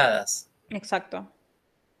bancarizadas. Exacto.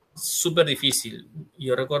 Súper difícil.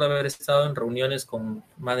 Yo recuerdo haber estado en reuniones con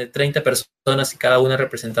más de 30 personas y cada una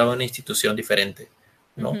representaba una institución diferente,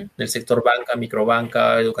 ¿no? Del sector banca,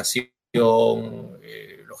 microbanca, educación,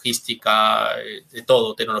 logística, de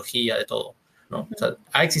todo, tecnología, de todo, ¿no? O sea,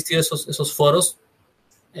 ha existido esos foros.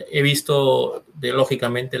 He visto,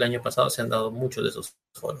 lógicamente, el año pasado se han dado muchos de esos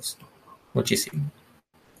foros. Muchísimo.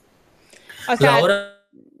 O sea, ahora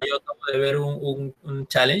yo acabo de ver un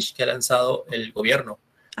challenge que ha lanzado el gobierno,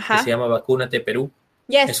 que se llama Vacúnate Perú.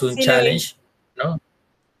 Es un challenge,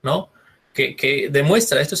 ¿no? Que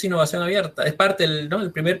demuestra, esto es innovación abierta, es parte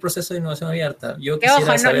del primer proceso de innovación abierta. Yo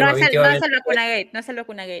quisiera saber no es el vacunagate, no es el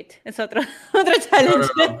vacunagate, es otro challenge.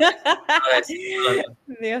 No.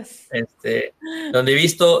 Dios. Donde he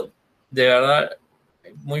visto, de verdad,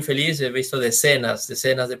 muy feliz, he visto decenas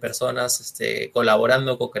de personas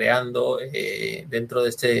colaborando, co-creando dentro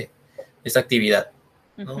de esta actividad,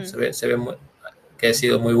 ¿no? Se ve que ha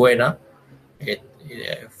sido muy buena.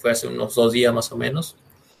 Fue hace unos 2 días más o menos.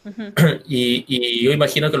 Y yo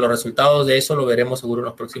imagino que los resultados de eso lo veremos seguro en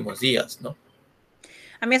los próximos días, ¿no?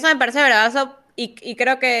 A mí eso me parece verdad y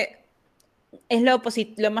creo que es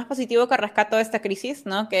lo más positivo que rescato de esta crisis,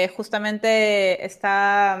 ¿no? Que justamente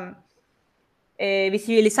está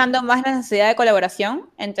visibilizando más la necesidad de colaboración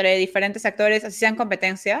entre diferentes actores, así sean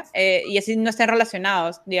competencia, y así no estén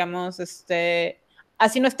relacionados, digamos,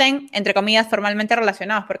 así no estén, entre comillas, formalmente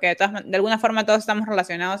relacionados, porque de alguna forma todos estamos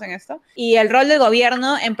relacionados en esto. Y el rol del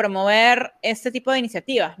gobierno en promover este tipo de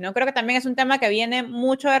iniciativas, ¿no? Creo que también es un tema que viene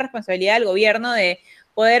mucho de responsabilidad del gobierno de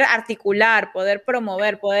poder articular, poder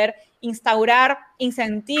promover, poder instaurar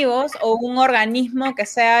incentivos o un organismo que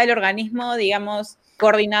sea el organismo, digamos,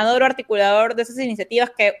 coordinador o articulador de esas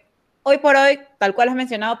iniciativas que hoy por hoy, tal cual has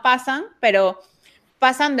mencionado, pasan, pero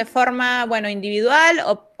pasan de forma, bueno, individual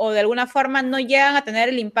o de alguna forma no llegan a tener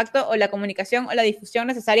el impacto o la comunicación o la difusión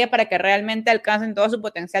necesaria para que realmente alcancen todo su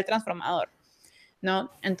potencial transformador,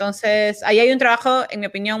 ¿no? Entonces, ahí hay un trabajo, en mi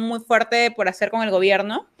opinión, muy fuerte por hacer con el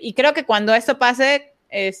gobierno. Y creo que cuando eso pase,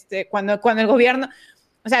 cuando el gobierno,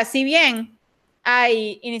 o sea, si bien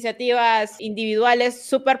hay iniciativas individuales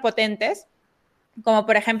súper potentes, como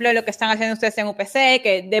por ejemplo lo que están haciendo ustedes en UPC,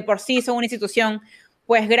 que de por sí son una institución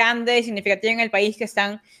pues grande y significativa en el país que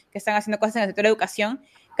están haciendo cosas en el sector de educación.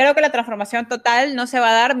 Creo que la transformación total no se va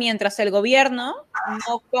a dar mientras el gobierno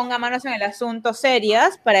no ponga manos en el asunto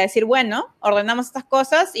serias para decir, bueno, ordenamos estas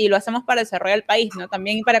cosas y lo hacemos para desarrollar el país, ¿no?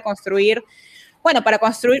 También para construir, bueno, para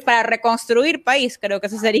reconstruir país, creo que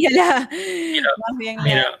esa sería más bien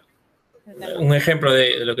Mira, el tema. un ejemplo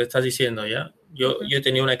de lo que estás diciendo, ¿ya? Yo Uh-huh. he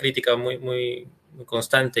tenido una crítica muy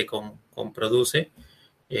constante con Produce,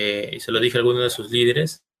 y se lo dije a algunos de sus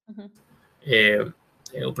líderes.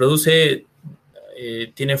 Uh-huh. Produce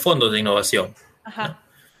tiene fondos de innovación, ¿no? Ajá.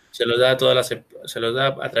 Se los da a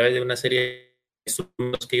través de una serie de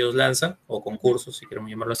estudios que ellos lanzan, o Uh-huh. concursos, si queremos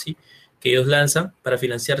llamarlo así, que ellos lanzan para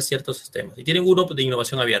financiar ciertos sistemas. Y tienen uno de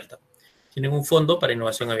innovación abierta. Tienen un fondo para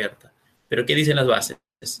innovación abierta. Pero ¿qué dicen las bases?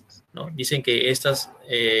 ¿No? Dicen que estos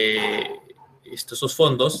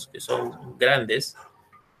fondos, que son grandes,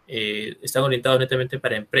 están orientados netamente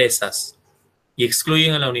para empresas y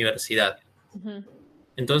excluyen a la universidad. Uh-huh.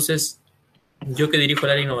 Entonces, yo que dirijo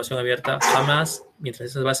el área de innovación abierta, jamás,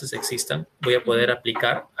 mientras esas bases existan, voy a poder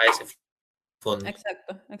aplicar a ese fondo.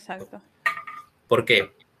 Exacto, exacto. ¿Por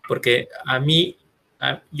qué? Porque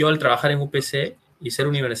yo al trabajar en UPC y ser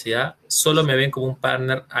universidad, solo me ven como un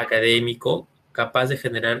partner académico capaz de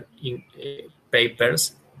generar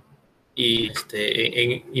papers y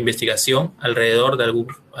en investigación alrededor de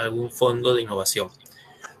algún fondo de innovación.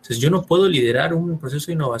 Entonces, yo no puedo liderar un proceso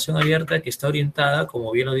de innovación abierta que está orientada,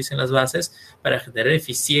 como bien lo dicen las bases, para generar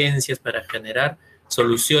eficiencias, para generar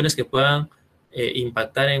soluciones que puedan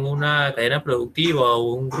impactar en una cadena productiva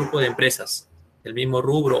o un grupo de empresas del mismo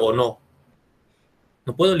rubro o no.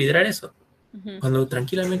 No puedo liderar eso. Uh-huh. Cuando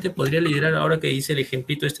tranquilamente podría liderar, ahora que hice el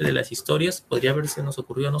ejemplito de las historias, podría haberse nos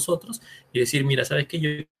ocurrido a nosotros y decir, mira, ¿sabes qué? Yo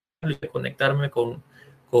voy a conectarme con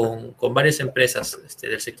varias empresas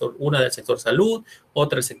del sector, una del sector salud,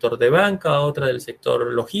 otra del sector de banca, otra del sector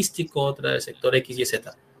logístico, otra del sector X, Y,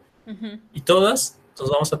 Z. Uh-huh. Y todas nos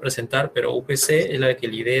vamos a presentar, pero UPC es la que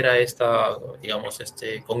lidera digamos,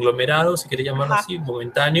 conglomerado, si quiere llamarlo Ajá. así,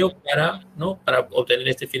 momentáneo, para obtener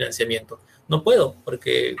este financiamiento. No puedo,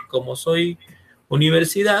 porque como soy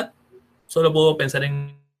universidad, solo puedo pensar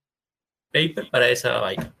en paper para esa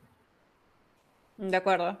vaina, De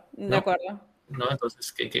acuerdo, de ¿no? acuerdo. ¿No?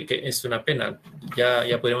 Entonces, que es una pena.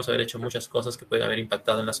 Ya podríamos haber hecho muchas cosas que pueden haber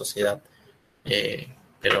impactado en la sociedad,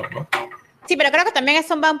 pero no. Sí, pero creo que también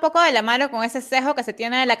eso va un poco de la mano con ese sesgo que se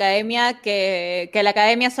tiene de la academia, que la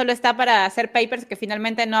academia solo está para hacer papers que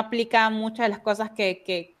finalmente no aplica muchas de las cosas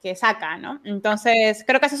que saca, ¿no? Entonces,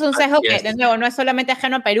 creo que ese es un sesgo que, de nuevo, no es solamente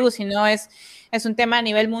ajeno a Perú, sino es un tema a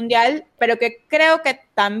nivel mundial, pero que creo que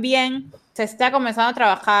también se está comenzando a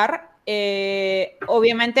trabajar,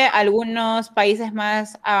 obviamente, algunos países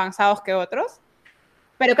más avanzados que otros.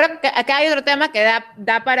 Pero creo que acá hay otro tema que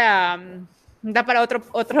da para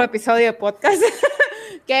otro episodio de podcast,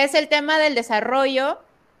 que es el tema del desarrollo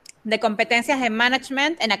de competencias de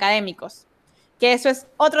management en académicos. Que eso es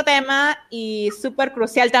otro tema y súper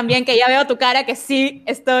crucial también, que ya veo tu cara que sí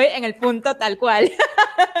estoy en el punto tal cual.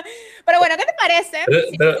 Pero bueno, ¿qué te parece?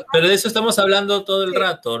 Pero de eso estamos hablando todo el Sí,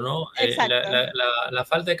 rato, ¿no? exacto. La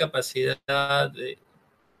falta de capacidad,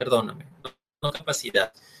 perdóname, no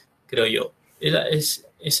capacidad, creo yo.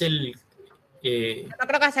 Es el... No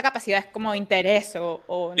creo que sea capacidad, es como interés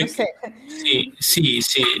o no sé.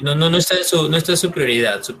 sí. No está en su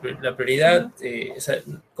prioridad. La prioridad,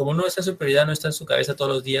 como no está en su prioridad, no está en su cabeza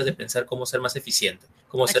todos los días de pensar cómo ser más eficiente,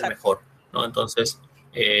 cómo ser Exacto. mejor, ¿no? Entonces,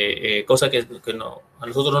 cosa que no, a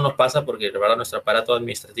nosotros no nos pasa porque, de verdad, nuestro aparato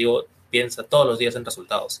administrativo piensa todos los días en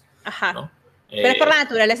resultados, Ajá. ¿no? Pero es por la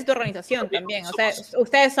naturaleza de tu organización también. O sea,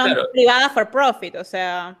 ustedes son Claro, privadas for profit, o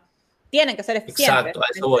sea, tienen que ser eficientes. exacto,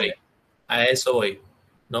 a eso voy,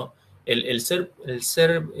 ¿no? El ser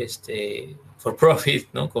for profit,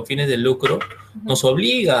 ¿no? Con fines de lucro, Uh-huh. nos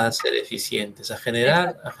obliga a ser eficientes, Exacto.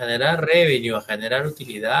 a generar revenue, a generar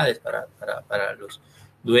utilidades para los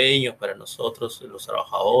dueños, para nosotros, los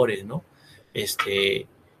trabajadores, ¿no?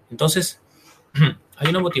 Entonces, hay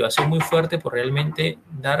una motivación muy fuerte por realmente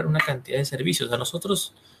dar una cantidad de servicios. A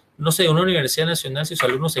nosotros no sé, una universidad nacional, si sus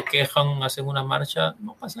alumnos se quejan, hacen una marcha,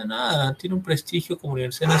 no pasa nada, tiene un prestigio como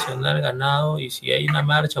Universidad Nacional ganado, y si hay una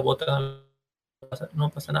marcha, votan, no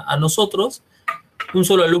pasa nada. A nosotros, un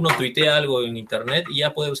solo alumno tuitea algo en internet y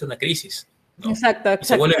ya puede ser una crisis, ¿no? Exacto, Y se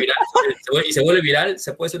exacto. vuelve viral, se vuelve viral,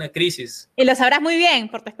 se puede ser una crisis. Y lo sabrás muy bien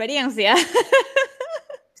por tu experiencia.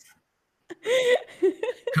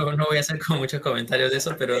 No voy a hacer como muchos comentarios de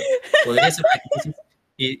eso, pero podría ser una crisis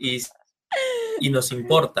y, y nos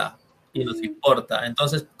importa, y nos importa.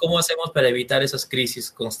 Entonces, ¿cómo hacemos para evitar esas crisis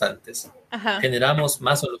constantes? Ajá, Generamos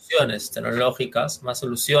más soluciones tecnológicas, más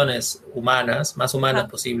soluciones humanas, más humanas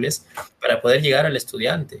ajá. posibles, para poder llegar al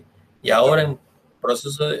estudiante. Y ahora en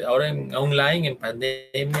proceso, ahora en online, en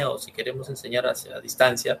pandemia, o si queremos enseñar a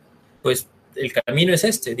distancia, pues el camino es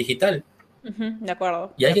este, digital. Ujú, de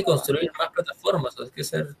acuerdo, Y de hay que acuerdo. construir más plataformas, hay que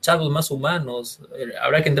ser chavos más humanos,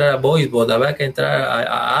 habrá que entrar a VoiceBot, habrá que entrar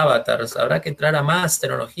a avatars, habrá que entrar a más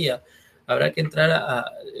tecnología, habrá que entrar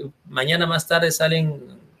mañana más tarde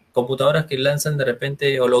salen computadoras que lanzan de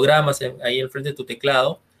repente hologramas ahí al frente de tu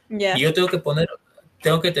teclado, y Ya, yo tengo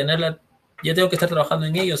que tenerla, yo tengo que estar trabajando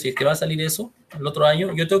en ello. Si es que va a salir eso el otro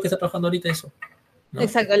año, yo tengo que estar trabajando ahorita eso, ¿no?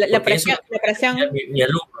 exacto. La Porque eso es presión, lo que la va a enseñar presión. mi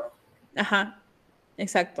alumno. Ajá, Mi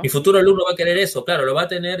exacto. futuro alumno va a querer eso, claro, lo va a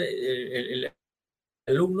tener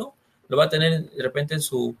alumno, lo va a tener de repente en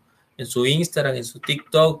su Instagram, en su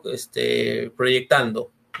TikTok,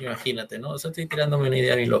 proyectando, imagínate, ¿no? O sea, estoy tirándome una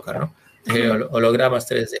idea bien loca, ¿no? Ujú. Hologramas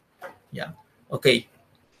 3D, ya, ok.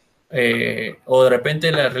 O de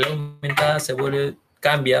repente la realidad aumentada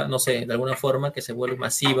cambia, no sé, de alguna forma que se vuelve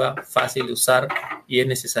masiva, fácil de usar y es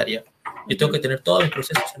necesaria. Yo tengo Ujú. que tener todos mis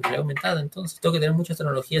procesos en realidad aumentada, entonces tengo que tener muchas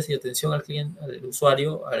tecnologías y atención al cliente, al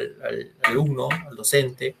usuario, al alumno, al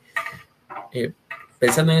docente, eh,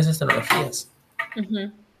 pensando en esas tecnologías.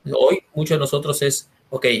 Ujú. Hoy muchos de nosotros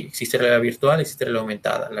ok, existe la realidad virtual, existe la realidad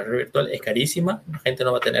aumentada. La realidad virtual es carísima, la gente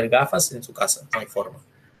no va a tener gafas en su casa, no hay forma.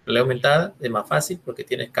 La realidad aumentada es más fácil porque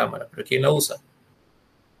tienes cámara, pero ¿quién la usa?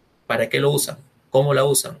 ¿Para qué lo usan? ¿Cómo la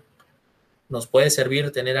usan? Nos puede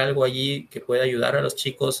servir tener algo allí que pueda ayudar a los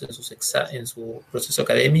chicos en su proceso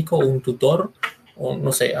académico, un tutor, o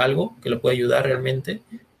no sé, algo que lo pueda ayudar realmente,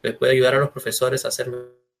 le puede ayudar a los profesores a hacer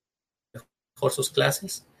mejor sus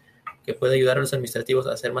clases, que puede ayudar a los administrativos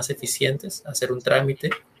a ser más eficientes, a hacer un trámite.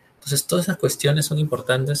 Entonces, todas esas cuestiones son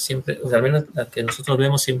importantes siempre, o sea, al menos las que nosotros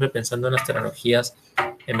vemos siempre pensando en las tecnologías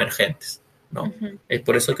emergentes, ¿no? Ujú. Es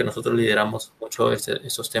por eso que nosotros lideramos mucho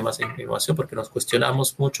estos temas de innovación, porque nos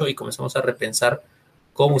cuestionamos mucho y comenzamos a repensar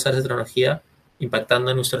cómo usar esa tecnología impactando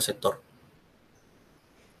en nuestro sector.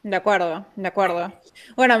 De acuerdo, de acuerdo.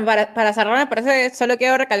 Bueno, para cerrar, me parece, solo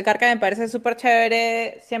quiero recalcar que me parece súper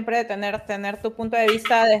chévere siempre tener tu punto de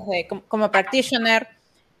vista desde como practitioner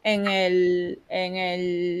en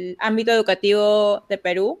el ámbito educativo de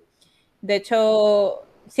Perú. De hecho,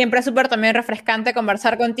 siempre es súper también refrescante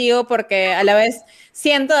conversar contigo porque a la vez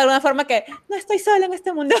siento de alguna forma que no estoy sola en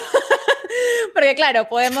este mundo. Porque claro,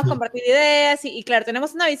 podemos compartir ideas y claro,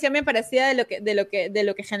 tenemos una visión bien parecida de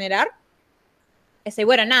lo que generar. Y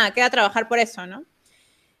bueno, nada, queda trabajar por eso, ¿no?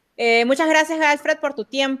 Muchas gracias, Alfred, por tu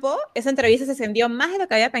tiempo. Esa entrevista se extendió más de lo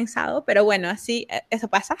que había pensado, pero bueno, así, eso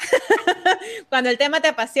pasa. Cuando el tema te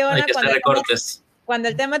Hay apasiona, que hacer recortes. cuando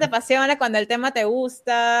el tema te apasiona, cuando el tema te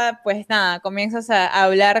gusta, pues nada, comienzas a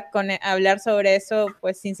hablar, a hablar sobre eso,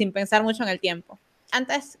 pues sin pensar mucho en el tiempo.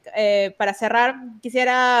 Antes, para cerrar,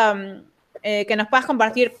 quisiera que nos puedas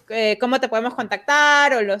compartir cómo te podemos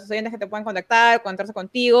contactar o los estudiantes que te puedan contactar, contarse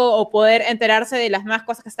contigo o poder enterarse de las más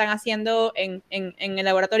cosas que están haciendo en el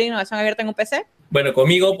Laboratorio de Innovación Abierta en UPC. Bueno,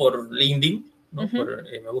 conmigo por LinkedIn, ¿no? Uh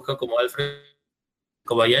 -huh, Me buscan como Alfred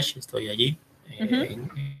Kobayashi, estoy allí. uh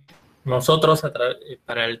 -huh. Nosotros,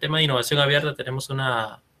 para el tema de innovación abierta, tenemos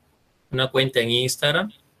una cuenta en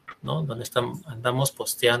Instagram, ¿no? Donde andamos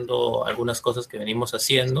posteando algunas cosas que venimos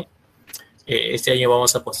haciendo. Este año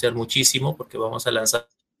vamos a postear muchísimo porque vamos a lanzar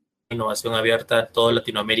innovación abierta a toda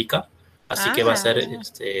Latinoamérica. Así que va a ser,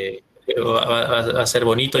 Ah, va a ser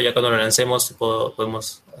bonito. Ya cuando lo lancemos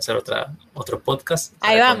podemos hacer otro podcast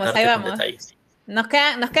ahí para vamos, ahí contarte con vamos. detalles. Nos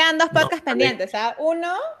quedan dos No, podcasts pendientes. ¿Ah?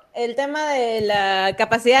 Uno, el tema de la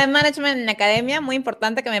capacidad de management en la academia, muy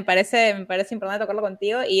importante, que me parece importante tocarlo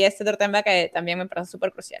contigo, y este otro tema que también me parece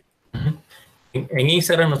súper crucial. en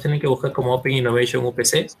Instagram nos tienen que buscar como Open Innovation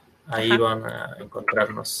UPC. Ahí Ajá. van a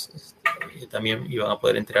encontrarnos también y van a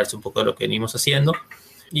poder enterarse un poco de lo que venimos haciendo.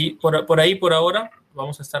 Y por ahí, por ahora,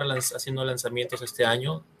 vamos a estar haciendo lanzamientos este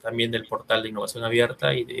año también del portal de innovación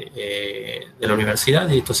abierta y de la universidad.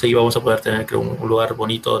 Y entonces ahí vamos a poder tener un lugar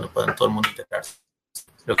bonito donde puedan todo el mundo enterarse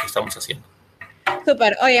de lo que estamos haciendo.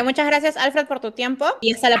 Súper. Oye, muchas gracias, Alfred, por tu tiempo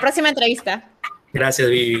y hasta la próxima entrevista. Gracias,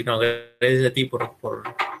 Vivi. No, gracias a ti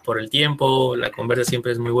por el tiempo. La conversa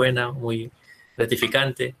siempre es muy buena, muy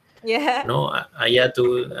gratificante, Yeah. ¿no? Allá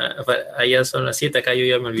son las 7, acá yo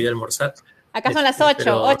ya me olvidé de almorzar. Acá son las 8,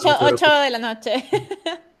 Pero 8, no te 8 preocupes. de la noche.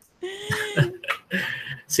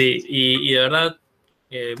 Sí, y de verdad,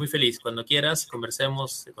 muy feliz. Cuando quieras,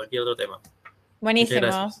 conversemos de cualquier otro tema. Muchas Buenísimo.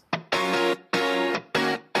 gracias.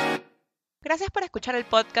 Gracias por escuchar el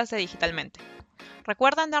podcast de Digitalmente.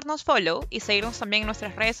 Recuerden darnos follow y seguirnos también en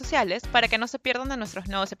nuestras redes sociales para que no se pierdan de nuestros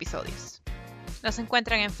nuevos episodios. Nos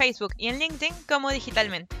encuentran en Facebook y en LinkedIn como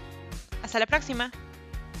Digitalmente. Hasta la próxima.